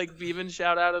second Blake Beavan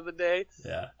shout out of the day.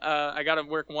 Yeah. I got to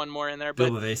work one more in there. Bill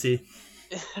Bavasi.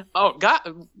 Oh God,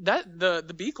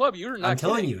 the B Club. You're not. I'm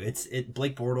telling kidding. you,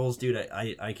 Blake Bortles, dude.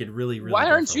 I could really.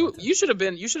 Why aren't you? You should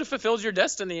have fulfilled your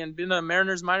destiny and been a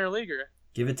Mariners minor leaguer.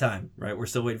 Give it time, right? We're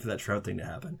still waiting for that Trout thing to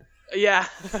happen. Yeah.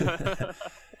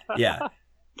 Yeah.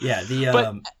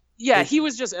 He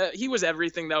was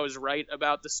everything that was right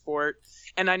about the sport.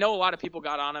 And I know a lot of people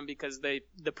got on him because the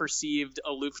perceived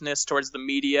aloofness towards the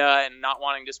media and not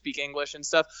wanting to speak English and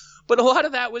stuff. But a lot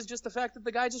of that was just the fact that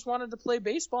the guy just wanted to play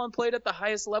baseball and played at the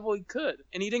highest level he could.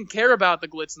 And he didn't care about the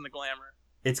glitz and the glamour.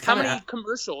 How many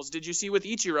commercials did you see with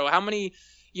Ichiro? How many,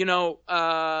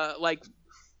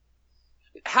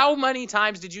 how many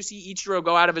times did you see Ichiro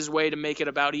go out of his way to make it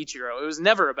about Ichiro? It was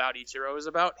never about Ichiro. It was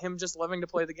about him just loving to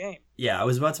play the game. Yeah, I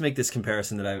was about to make this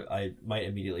comparison that I might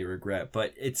immediately regret,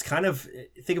 but it's kind of,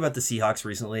 think about the Seahawks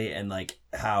recently and like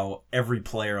how every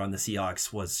player on the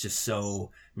Seahawks was just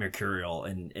so mercurial,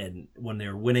 and when they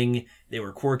were winning, they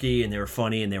were quirky and they were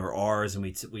funny and they were ours, and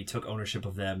we took ownership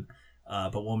of them.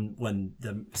 But when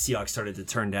the Seahawks started to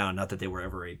turn down, not that they were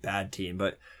ever a bad team,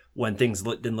 but when things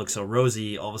didn't look so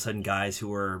rosy, all of a sudden guys who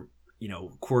were,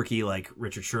 quirky like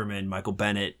Richard Sherman, Michael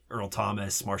Bennett, Earl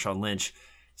Thomas, Marshawn Lynch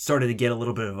started to get a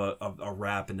little bit of a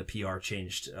rap, and the PR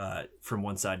changed from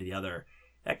one side to the other.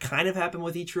 That kind of happened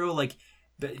with Ichiro. Like,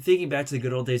 thinking back to the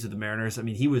good old days with the Mariners, I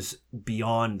mean, he was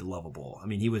beyond lovable. I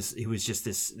mean, he was just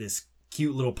this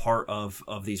cute little part of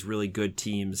these really good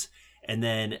teams. And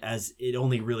then as it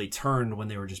only really turned when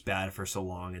they were just bad for so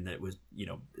long, and that was,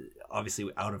 obviously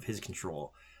out of his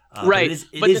control. Right.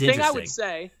 But the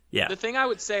thing I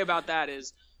would say about that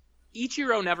is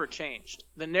Ichiro never changed.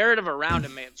 The narrative around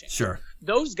him may have changed. Sure.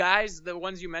 Those guys, the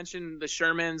ones you mentioned, the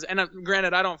Shermans, and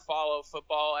granted, I don't follow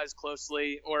football as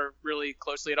closely or really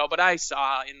closely at all, but I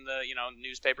saw in the,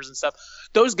 newspapers and stuff,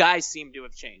 those guys seem to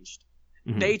have changed.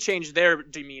 Mm-hmm. They changed their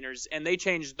demeanors, and they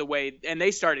changed the way, and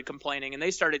they started complaining, and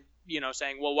they started,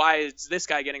 saying, well, why is this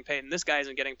guy getting paid and this guy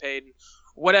isn't getting paid?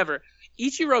 Whatever.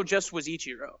 Ichiro just was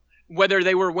Ichiro. Whether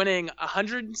they were winning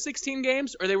 116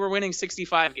 games or they were winning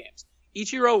 65 games,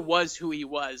 Ichiro was who he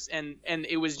was, and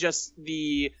it was just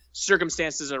the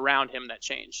circumstances around him that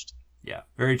changed. Yeah,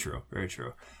 very true, very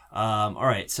true. All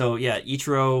right, so yeah,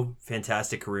 Ichiro,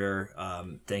 fantastic career.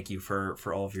 Thank you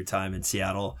for all of your time in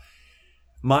Seattle.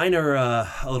 Mine are a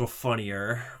little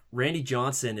funnier. Randy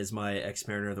Johnson is my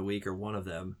ex-Mariner of the week, or one of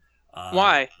them.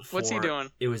 Why? What's he doing?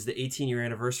 It was the 18-year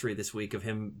anniversary this week of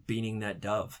him beaning that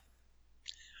dove.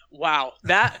 Wow,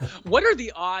 what are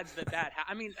the odds that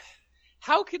I mean,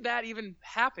 how could that even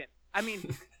happen? I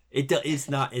mean, it's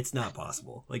not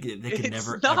possible. Like, they could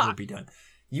never ever be done.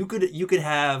 You could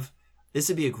have, this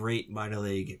would be a great minor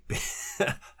league.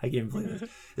 I can't believe this.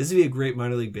 This would be a great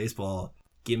minor league baseball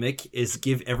gimmick, is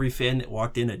give every fan that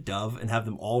walked in a dove and have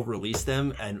them all release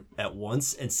them and at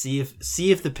once and see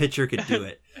if the pitcher could do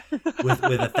it with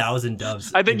 1,000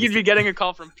 doves. I think you'd be getting a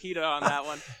call from PETA on that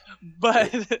one.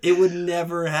 But it would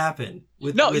never happen.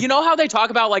 You know how they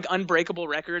talk about like unbreakable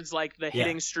records, like the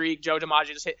hitting streak Joe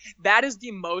DiMaggio just hit? That is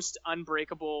the most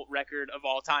unbreakable record of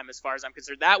all time, as far as I'm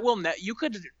concerned. That will you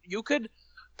could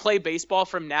play baseball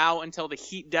from now until the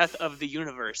heat death of the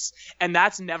universe, and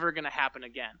that's never going to happen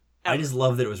again. Ever. I just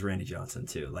love that it was Randy Johnson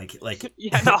too. Like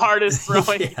yeah, the hardest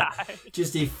throwing guy.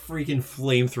 Just a freaking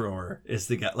flamethrower is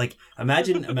the guy. Like,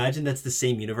 imagine that's the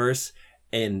same universe,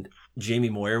 and Jamie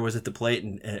Moyer was at the plate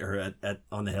or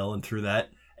on the hill and threw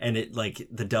that, and it, like,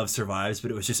 the dove survives,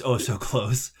 but it was just so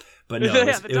close. But no,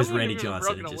 it was Randy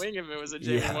Johnson. Broken a wing if it was a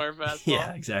Jamie Moyer fastball.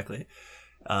 Yeah, exactly.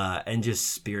 And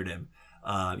just speared him.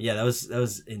 That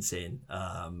was insane.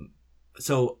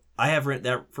 So I have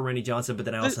that for Randy Johnson, but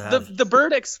then I also have the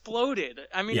bird exploded.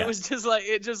 I mean, it was just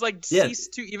like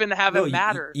ceased to even have it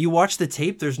matter. You watch the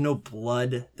tape. There's no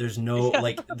blood. There's no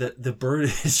like the bird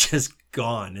is just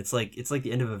gone. It's like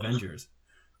the end of Avengers.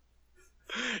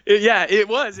 It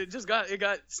was. It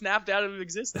got snapped out of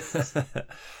existence.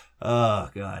 Oh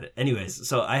God. Anyways,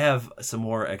 so I have some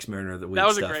more ex-Mariner of the week. That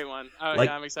was stuff. A great one.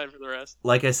 I'm excited for the rest.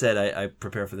 Like I said, I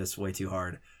prepare for this way too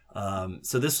hard.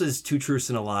 So this is Two Truths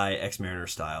and a Lie, ex-Mariner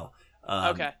style.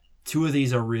 Okay. Two of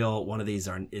these are real. One of these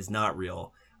is not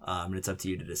real. And it's up to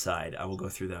you to decide. I will go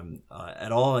through them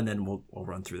at all, and then we'll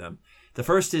run through them. The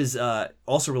first is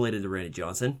also related to Randy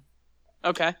Johnson.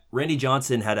 Okay. Randy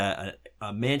Johnson had a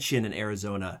mansion in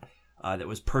Arizona that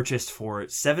was purchased for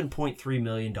 $7.3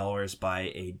 million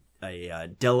by a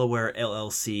Delaware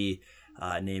LLC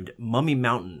named Mummy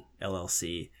Mountain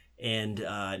LLC. And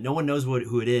no one knows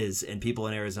who it is, and people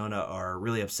in Arizona are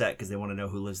really upset because they want to know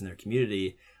who lives in their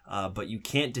community. But you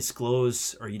can't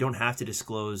disclose, or you don't have to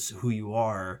disclose who you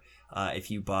are if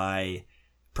you buy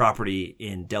property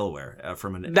in Delaware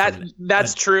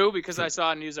That's true, because I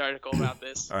saw a news article about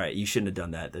this. All right, you shouldn't have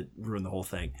done that. That ruined the whole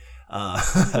thing.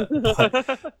 But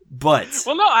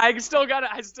well, no, I still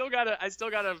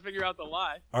gotta figure out the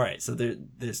lie. All right, so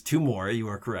there's two more. You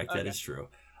are correct. Okay. That is true.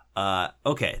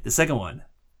 Okay, the second one.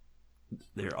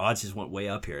 Their odds just went way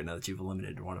up here now that you've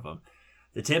eliminated one of them.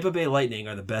 The Tampa Bay Lightning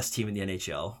are the best team in the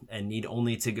NHL and need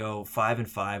only to go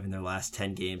 5-5 in their last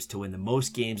 10 games to win the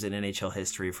most games in NHL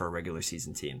history for a regular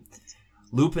season team.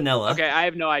 Lou Piniella. Okay, I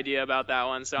have no idea about that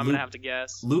one, so I'm going to have to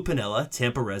guess. Lou Piniella,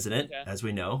 Tampa resident, as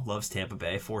we know, loves Tampa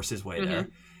Bay, forced his way there,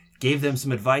 gave them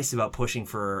some advice about pushing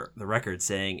for the record,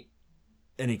 saying,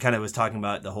 and he kind of was talking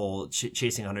about the whole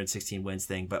chasing 116 wins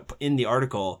thing, but in the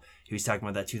article, he was talking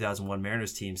about that 2001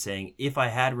 Mariners team, saying, if I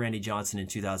had Randy Johnson in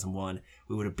 2001,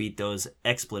 we would have beat those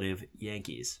expletive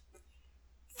Yankees.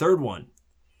 Third one.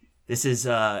 This is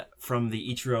from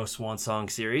the Ichiro Swan Song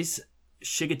series.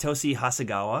 Shigetoshi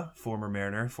Hasegawa, former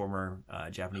Mariner, former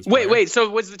Japanese player. Wait, so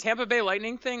was the Tampa Bay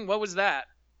Lightning thing, what was that?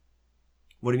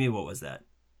 What do you mean, what was that?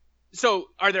 So,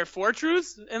 are there 4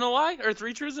 truths in a lie, or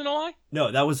 3 truths in a lie? No,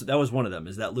 that was one of them.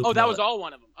 Is that Lou? Oh, that was all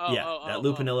one of them. That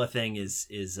Lou Piniella thing is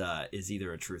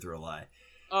either a truth or a lie.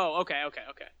 Oh, okay.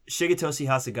 Shigetoshi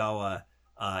Hasegawa,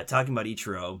 talking about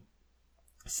Ichiro,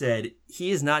 said he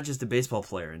is not just a baseball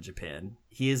player in Japan.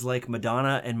 He is like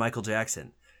Madonna and Michael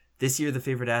Jackson. This year, the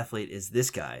favorite athlete is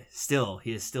this guy. Still,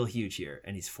 he is still huge here,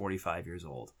 and he's 45 years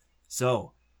old.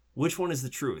 So, which one is the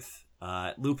truth?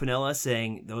 Lou Piniella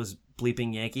saying those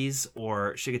bleeping Yankees,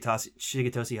 or Shigetoshi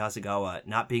Hasegawa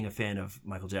not being a fan of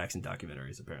Michael Jackson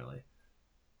documentaries, apparently.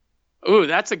 Ooh,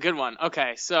 that's a good one.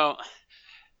 Okay, so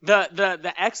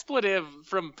the expletive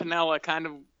from Piniella kind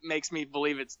of makes me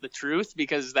believe it's the truth,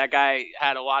 because that guy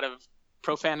had a lot of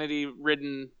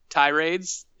profanity-ridden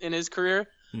tirades in his career.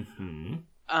 Mm-hmm.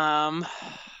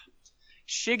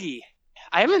 Shiggy.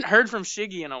 I haven't heard from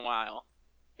Shiggy in a while.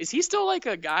 Is he still like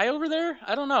a guy over there?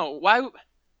 I don't know.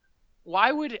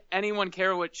 Why would anyone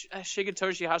care what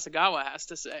Shigetoshi Hasegawa has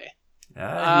to say?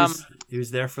 He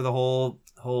was there for the whole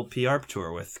PR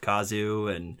tour with Kazu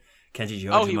and Kenji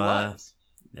Jojima. Oh, he was?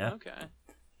 Yeah. Okay.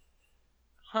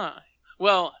 Huh.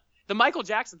 Well, the Michael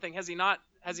Jackson thing, has he not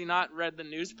read the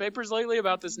newspapers lately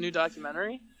about this new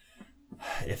documentary?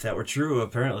 If that were true,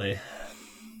 apparently.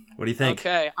 What do you think?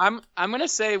 Okay, I'm gonna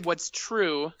say what's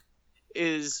true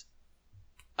is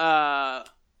the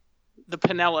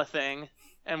Piniella thing,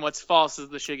 and what's false is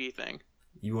the Shiggy thing.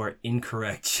 You are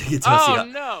incorrect. Oh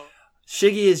no!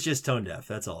 Shiggy is just tone deaf.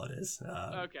 That's all it is.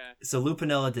 Okay. So Lou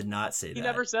Piniella did not say that. He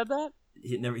never said that?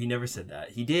 He never said that.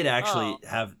 He did actually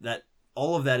have that.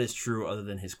 All of that is true, other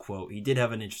than his quote. He did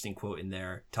have an interesting quote in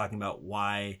there talking about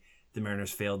why the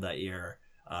Mariners failed that year.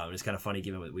 It's kind of funny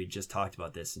given that we just talked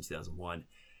about this in 2001.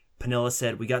 Piniella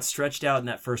said, we got stretched out in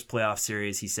that first playoff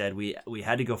series. He said, we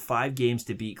had to go 5 games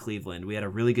to beat Cleveland. We had a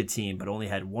really good team, but only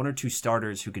had 1 or 2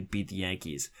 starters who could beat the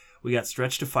Yankees. We got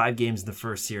stretched to 5 games in the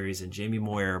first series, and Jamie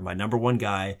Moyer, my number 1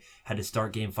 guy, had to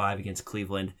start game 5 against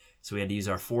Cleveland. So we had to use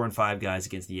our 4 and 5 guys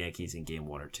against the Yankees in game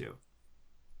 1 or 2.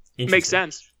 Makes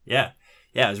sense. Yeah.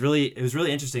 It was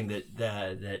really interesting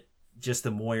that just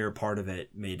the Moyer part of it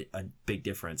made a big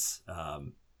difference.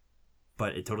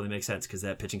 But it totally makes sense because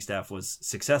that pitching staff was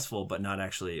successful, but not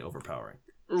actually overpowering.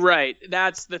 Right.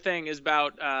 That's the thing is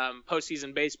about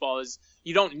postseason baseball is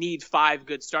you don't need 5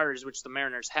 good starters, which the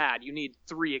Mariners had. You need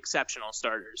 3 exceptional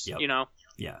starters. Yep. You know.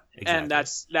 Yeah. Exactly. And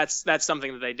that's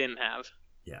something that they didn't have.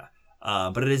 Yeah.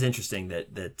 But it is interesting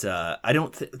that I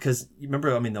don't because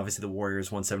remember, I mean, obviously the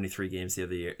Warriors won 73 games the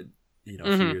other year.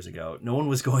 A few years ago, no one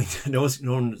was no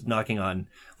one was knocking on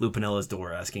Lou Piniella's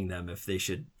door asking them if they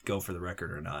should go for the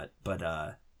record or not. But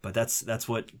that's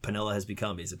what Piniella has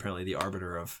become. He's apparently the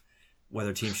arbiter of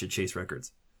whether teams should chase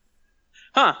records.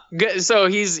 Huh. So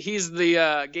he's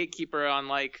the gatekeeper on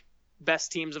like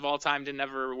best teams of all time to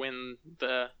never win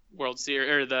the World Series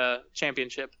or the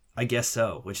championship. I guess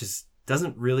so, which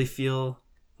doesn't really feel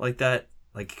like that.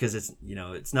 Like, because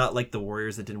it's not like the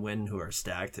Warriors that didn't win who are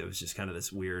stacked. It was just kind of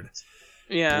this weird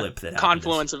blip that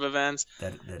confluence of events.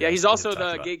 That he's also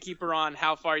the gatekeeper on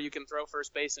how far you can throw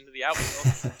first base into the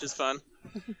outfield, which is fun.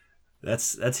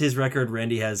 That's his record.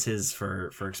 Randy has his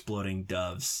for exploding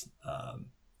doves.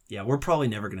 Yeah, we're probably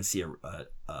never going to see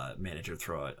a manager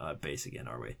throw a base again,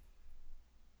 are we?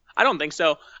 I don't think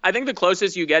so. I think the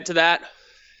closest you get to that,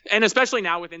 and especially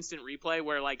now with instant replay,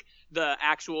 where like the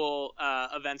actual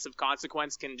events of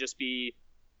consequence can just be,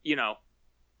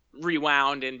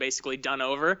 rewound and basically done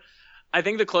over. I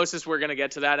think the closest we're going to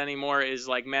get to that anymore is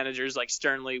like managers like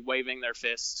sternly waving their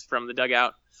fists from the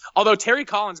dugout. Although Terry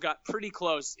Collins got pretty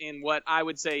close in what I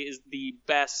would say is the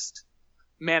best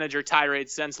manager tirade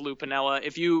since Lou Piniella.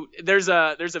 There's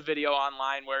a video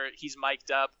online where he's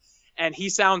mic'd up and he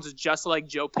sounds just like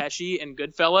Joe Pesci in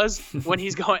Goodfellas when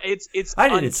he's going. It's I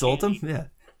didn't insult him. Yeah.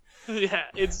 Yeah,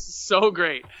 it's so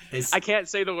great. I can't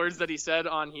say the words that he said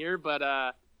on here,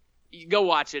 but you go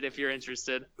watch it if you're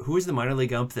interested. Who is the minor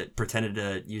league ump that pretended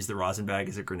to use the rosin bag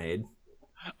as a grenade?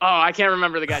 Oh, I can't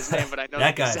remember the guy's name, but I know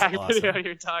that guy's exact awesome. video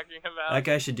you're talking about. That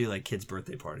guy should do like kids'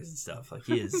 birthday parties and stuff. Like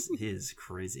he is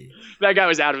crazy. That guy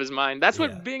was out of his mind. That's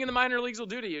what being in the minor leagues will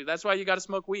do to you. That's why you got to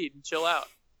smoke weed and chill out.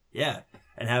 Yeah,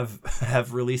 and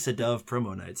have Release a Dove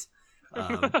promo nights.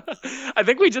 I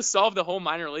think we just solved the whole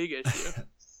minor league issue.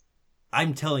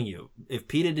 I'm telling you, if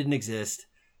PETA didn't exist,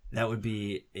 that would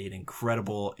be an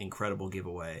incredible, incredible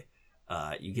giveaway.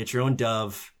 You get your own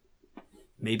dove.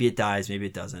 Maybe it dies, maybe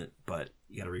it doesn't, but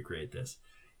you got to recreate this.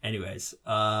 Anyways,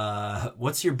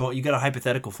 what's your you got a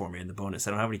hypothetical for me in the bonus?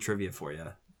 I don't have any trivia for you,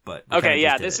 but okay,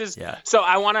 yeah, this is so.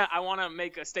 I wanna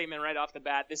make a statement right off the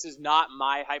bat. This is not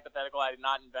my hypothetical. I did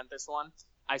not invent this one.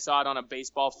 I saw it on a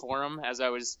baseball forum as I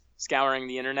was scouring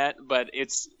the internet, but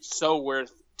it's so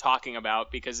worth talking about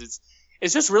because it's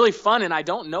just really fun, and I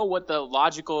don't know what the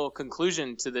logical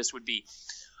conclusion to this would be.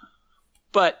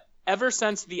 But ever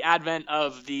since the advent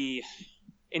of the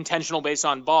intentional base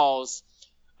on balls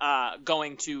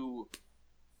going to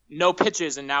no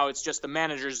pitches, and now it's just the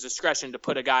manager's discretion to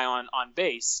put a guy on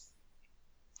base,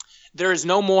 there is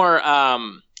no more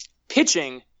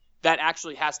pitching that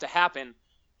actually has to happen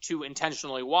to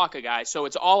intentionally walk a guy. So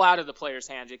it's all out of the player's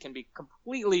hands. It can be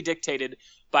completely dictated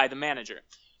by the manager.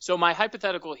 So my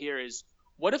hypothetical here is,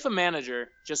 what if a manager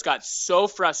just got so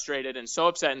frustrated and so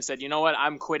upset and said, you know what,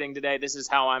 I'm quitting today. This is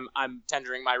how I'm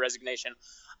tendering my resignation.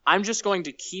 I'm just going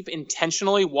to keep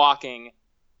intentionally walking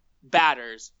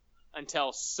batters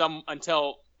until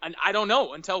and I don't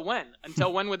know until when.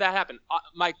 Until when would that happen?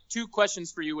 My two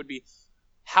questions for you would be,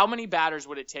 how many batters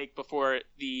would it take before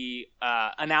the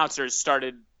announcers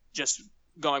started just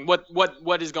going,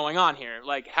 what is going on here?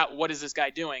 Like, what is this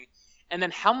guy doing? And then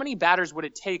how many batters would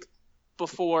it take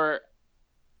before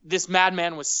this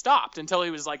madman was stopped until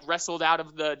he was like wrestled out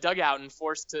of the dugout and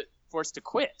forced to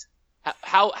quit?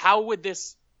 How would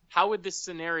this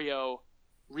scenario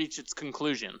reach its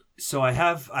conclusion? So I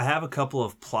have a couple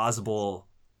of plausible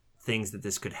things that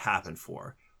this could happen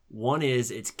for. One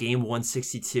is it's game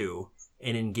 162,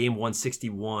 and in game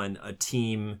 161, a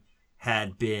team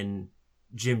had been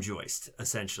Jim Joyced,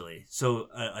 essentially. So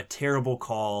a terrible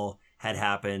call had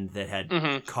happened that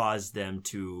had caused them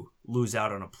to lose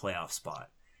out on a playoff spot.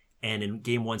 And in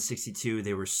game 162,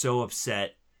 they were so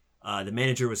upset. The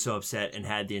manager was so upset and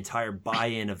had the entire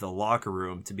buy-in of the locker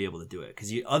room to be able to do it.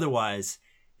 Because otherwise,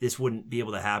 this wouldn't be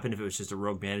able to happen if it was just a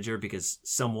rogue manager, because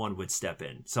someone would step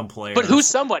in. Some player. But who's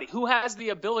somebody? Who has the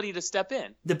ability to step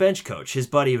in? The bench coach. His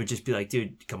buddy would just be like,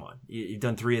 dude, come on. You've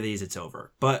done 3 of these. It's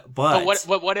over. But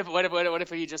what if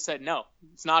he just said, no,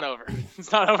 it's not over.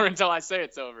 It's not over until I say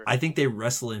it's over. I think they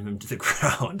wrestle him to the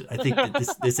ground. I think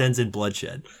that this ends in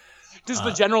bloodshed. Does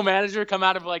the general manager come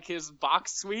out of like his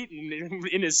box suite and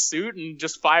in his suit and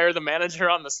just fire the manager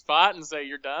on the spot and say,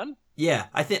 you're done? Yeah,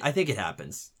 I think it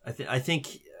happens. I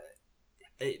think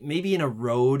maybe in a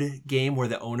road game where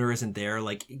the owner isn't there,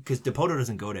 like, because Dipoto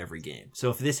doesn't go to every game. So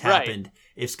if this happened,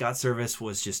 if Scott Service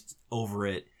was just over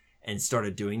it and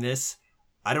started doing this,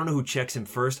 I don't know who checks him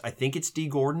first. I think it's D.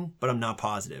 Gordon, but I'm not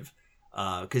positive.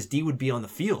 Because D would be on the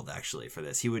field actually for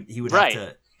this. He would have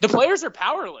to. The players are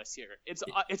powerless here.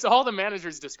 It's all the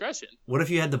manager's discretion. What if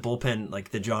you had the bullpen,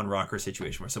 like the John Rocker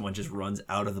situation, where someone just runs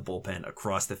out of the bullpen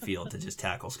across the field to just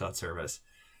tackle Scott Service?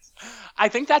 I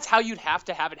think that's how you'd have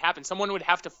to have it happen. Someone would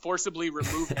have to forcibly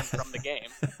remove him from the game.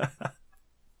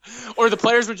 Or the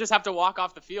players would just have to walk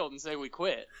off the field and say, we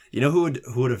quit. You know who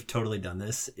would have totally done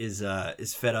this is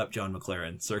fed up John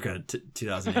McLaren circa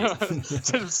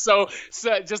 2008. so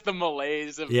just the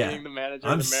malaise of being the manager.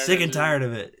 I'm sick and tired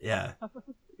of it. Yeah.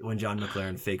 When John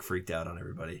McLaren fake freaked out on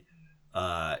everybody.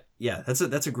 That's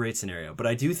a great scenario. But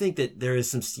I do think that there is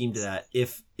some steam to that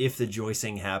if the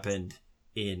joicing happened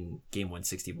in game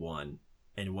 161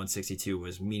 and 162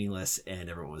 was meaningless and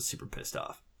everyone was super pissed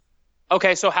off.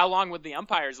 Okay, so how long would the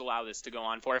umpires allow this to go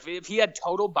on for? If he had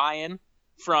total buy-in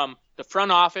from the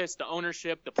front office, the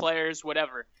ownership, the players,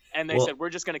 whatever. And they said, we're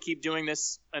just going to keep doing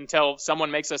this until someone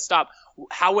makes us stop.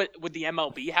 How would the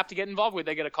MLB have to get involved? Would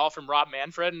they get a call from Rob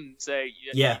Manfred and say,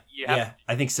 yeah,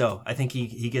 I think so. I think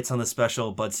he gets on the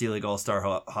special Bud Selig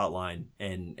All-Star hotline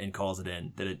and calls it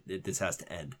in that this has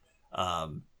to end.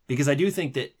 Because I do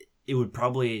think that it would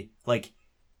probably, like,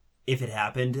 if it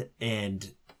happened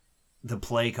and the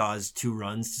play caused 2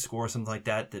 runs to score, something like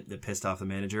that pissed off the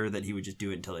manager, that he would just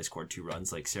do it until they scored 2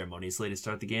 runs, like ceremoniously to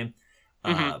start the game.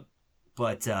 Mm-hmm.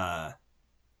 But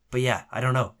yeah, I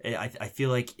don't know. I feel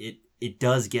like it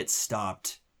does get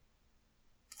stopped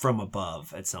from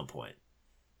above at some point.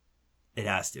 It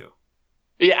has to.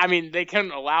 Yeah, I mean, they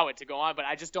couldn't allow it to go on, but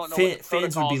I just don't know what the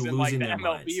fans would be protocols losing the their MLB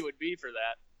minds. would be for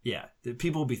that. Yeah, the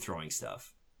people would be throwing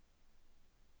stuff.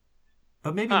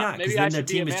 But maybe not, because then the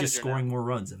team is just scoring more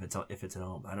runs if it's at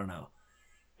home. I don't know.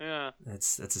 Yeah,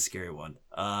 that's a scary one.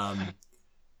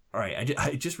 All right,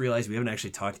 I just realized we haven't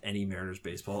actually talked any Mariners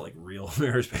baseball, like real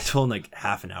Mariners baseball, in like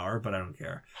half an hour, but I don't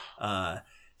care.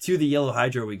 To the Yellow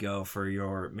Hydro we go for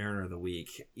your Mariner of the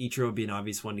Week. Ichiro would be an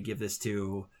obvious one to give this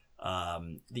to.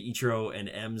 The Ichiro and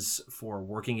M's for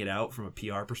working it out from a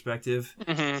PR perspective,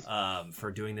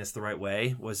 for doing this the right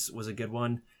way was a good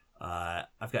one.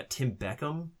 I've got Tim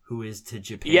Beckham, who is to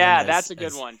Japan. Yeah, that's a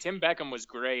good one. Tim Beckham was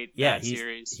great. Yeah,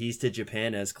 series. He's to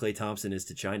Japan as Klay Thompson is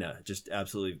to China. Just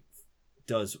absolutely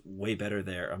does way better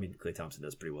there. I mean, Klay Thompson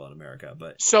does pretty well in America,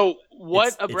 but so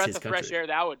what a breath of fresh air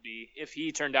that would be if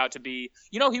he turned out to be.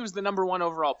 He was the number 1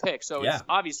 overall pick, so it's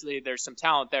obviously there's some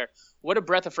talent there. What a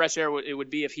breath of fresh air it would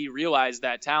be if he realized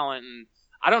that talent. And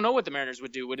I don't know what the Mariners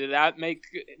would do. Would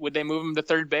they move him to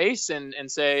third base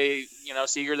and say,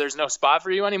 Seager, there's no spot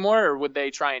for you anymore, or would they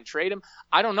try and trade him?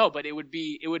 I don't know, but it would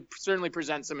certainly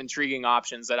present some intriguing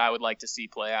options that I would like to see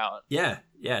play out. Yeah,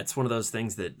 it's one of those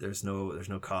things that there's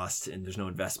no cost and there's no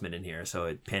investment in here, so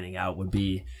it panning out would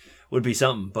be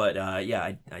something. But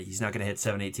he's not going to hit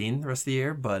 718 the rest of the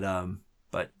year, but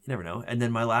you never know. And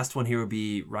then my last one here would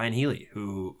be Ryan Healy,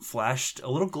 who flashed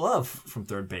a little glove from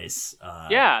third base.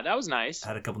 That was nice.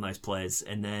 Had a couple nice plays,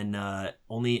 and then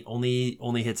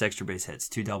only hits extra base hits,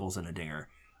 2 doubles and a dinger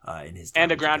in his time.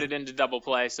 And a grounded into double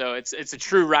play. So it's a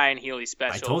true Ryan Healy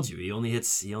special. I told you he only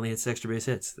hits extra base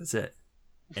hits. That's it.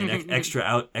 And extra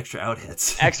out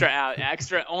hits.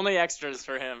 Only extras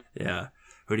for him. Yeah.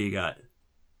 Who do you got?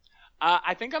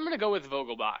 I think I'm gonna go with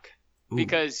Vogelbach.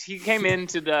 Because he came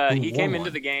into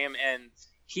the game and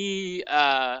he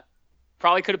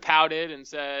probably could have pouted and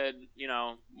said,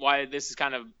 why this is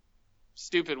kind of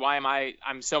stupid. Why am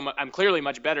I'm clearly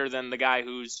much better than the guy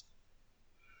who's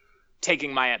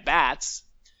taking my at bats.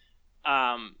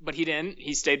 But he didn't.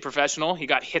 He stayed professional. He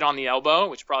got hit on the elbow,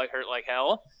 which probably hurt like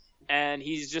hell. And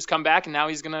he's just come back, and now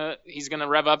he's gonna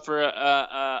rev up for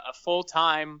a full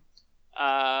time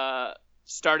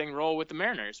starting role with the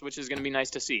Mariners, which is gonna be nice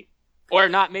to see. Or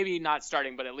maybe not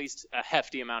starting, but at least a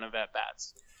hefty amount of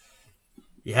at-bats.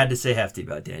 You had to say hefty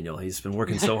about Daniel. He's been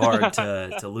working so hard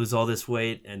to lose all this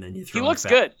weight, and then you throw. He looks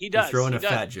good. He does. You throw in a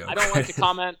fat joke. I don't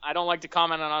like to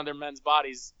comment on other men's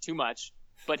bodies too much,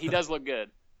 but he does look good.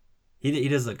 He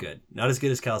does look good. Not as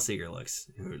good as Kyle Seager looks,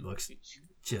 who looks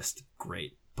just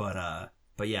great. But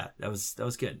yeah, that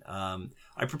was good.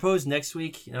 I propose next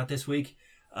week, not this week.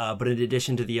 But in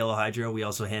addition to the Yellow Hydro, we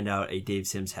also hand out a Dave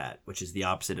Sims hat, which is the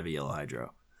opposite of a Yellow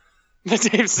Hydro. The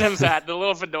Dave Sims hat, the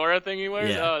little fedora thing he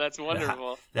wears? Yeah. Oh, that's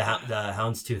wonderful. The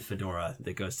houndstooth fedora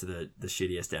that goes to the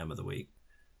shittiest M of the week.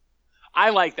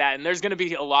 I like that, and there's going to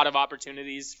be a lot of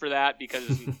opportunities for that because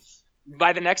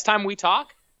by the next time we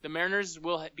talk, the Mariners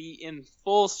will be in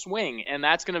full swing, and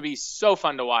that's going to be so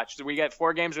fun to watch. We get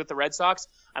 4 games with the Red Sox.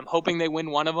 I'm hoping they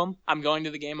win one of them. I'm going to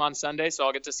the game on Sunday, so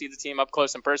I'll get to see the team up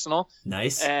close and personal.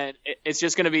 Nice. And it's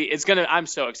just going to be I'm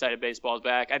so excited baseball's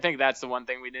back. I think that's the one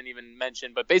thing we didn't even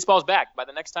mention, but baseball's back. By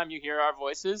the next time you hear our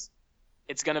voices,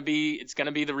 it's going to be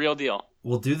the real deal.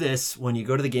 We'll do this when you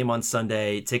go to the game on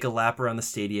Sunday. Take a lap around the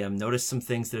stadium, notice some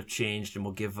things that have changed, and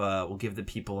we'll give the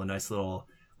people a nice little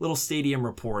stadium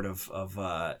report of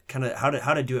kind of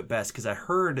how to do it best, because I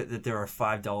heard that there are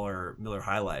 $5 Miller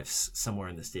High Lifes somewhere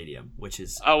in the stadium, which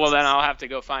is then I'll have to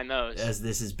go find those, as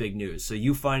this is big news. So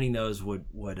you finding those would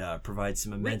provide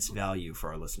some immense value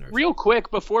for our listeners. Real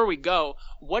quick before we go,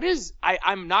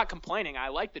 I'm not complaining, I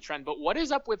like the trend, but what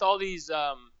is up with all these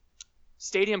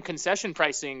stadium concession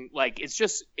pricing? Like, it's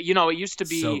just, it used to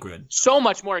be so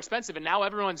much more expensive, and now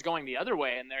everyone's going the other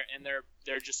way, and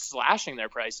they're just slashing their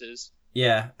prices.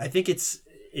 Yeah, I think it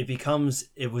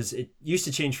used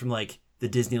to change from like the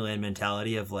Disneyland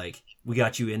mentality of like, we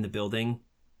got you in the building,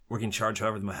 we're going to charge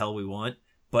however the hell we want.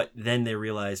 But then they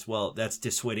realized, well, that's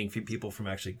dissuading people from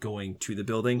actually going to the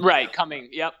building. Right, coming.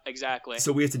 Yep, exactly.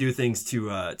 So we have to do things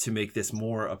to make this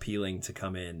more appealing to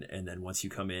come in, and then once you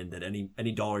come in, that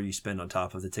any dollar you spend on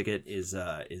top of the ticket is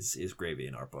gravy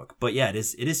in our book. But yeah, it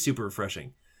is super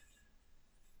refreshing.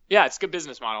 Yeah, it's a good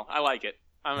business model. I like it.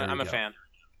 I'm a fan.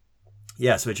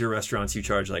 Yeah, so at your restaurants, you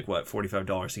charge like what,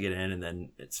 $45 to get in, and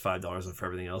then it's $5 for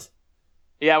everything else.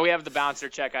 Yeah, we have the bouncer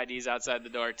check IDs outside the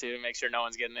door too, make sure no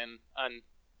one's getting in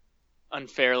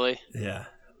unfairly. Yeah.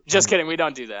 Just kidding, we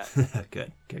don't do that.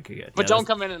 Good. But don't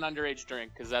come in an underage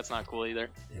drink, because that's not cool either.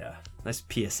 Yeah, nice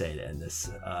PSA to end this.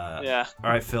 Yeah. All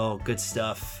right, Phil, good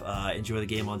stuff. Enjoy the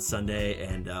game on Sunday,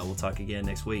 and we'll talk again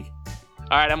next week.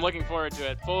 All right, I'm looking forward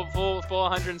to it. Full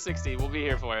 160. We'll be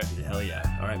here for it. Hell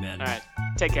yeah. All right, man. All right,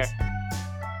 take care.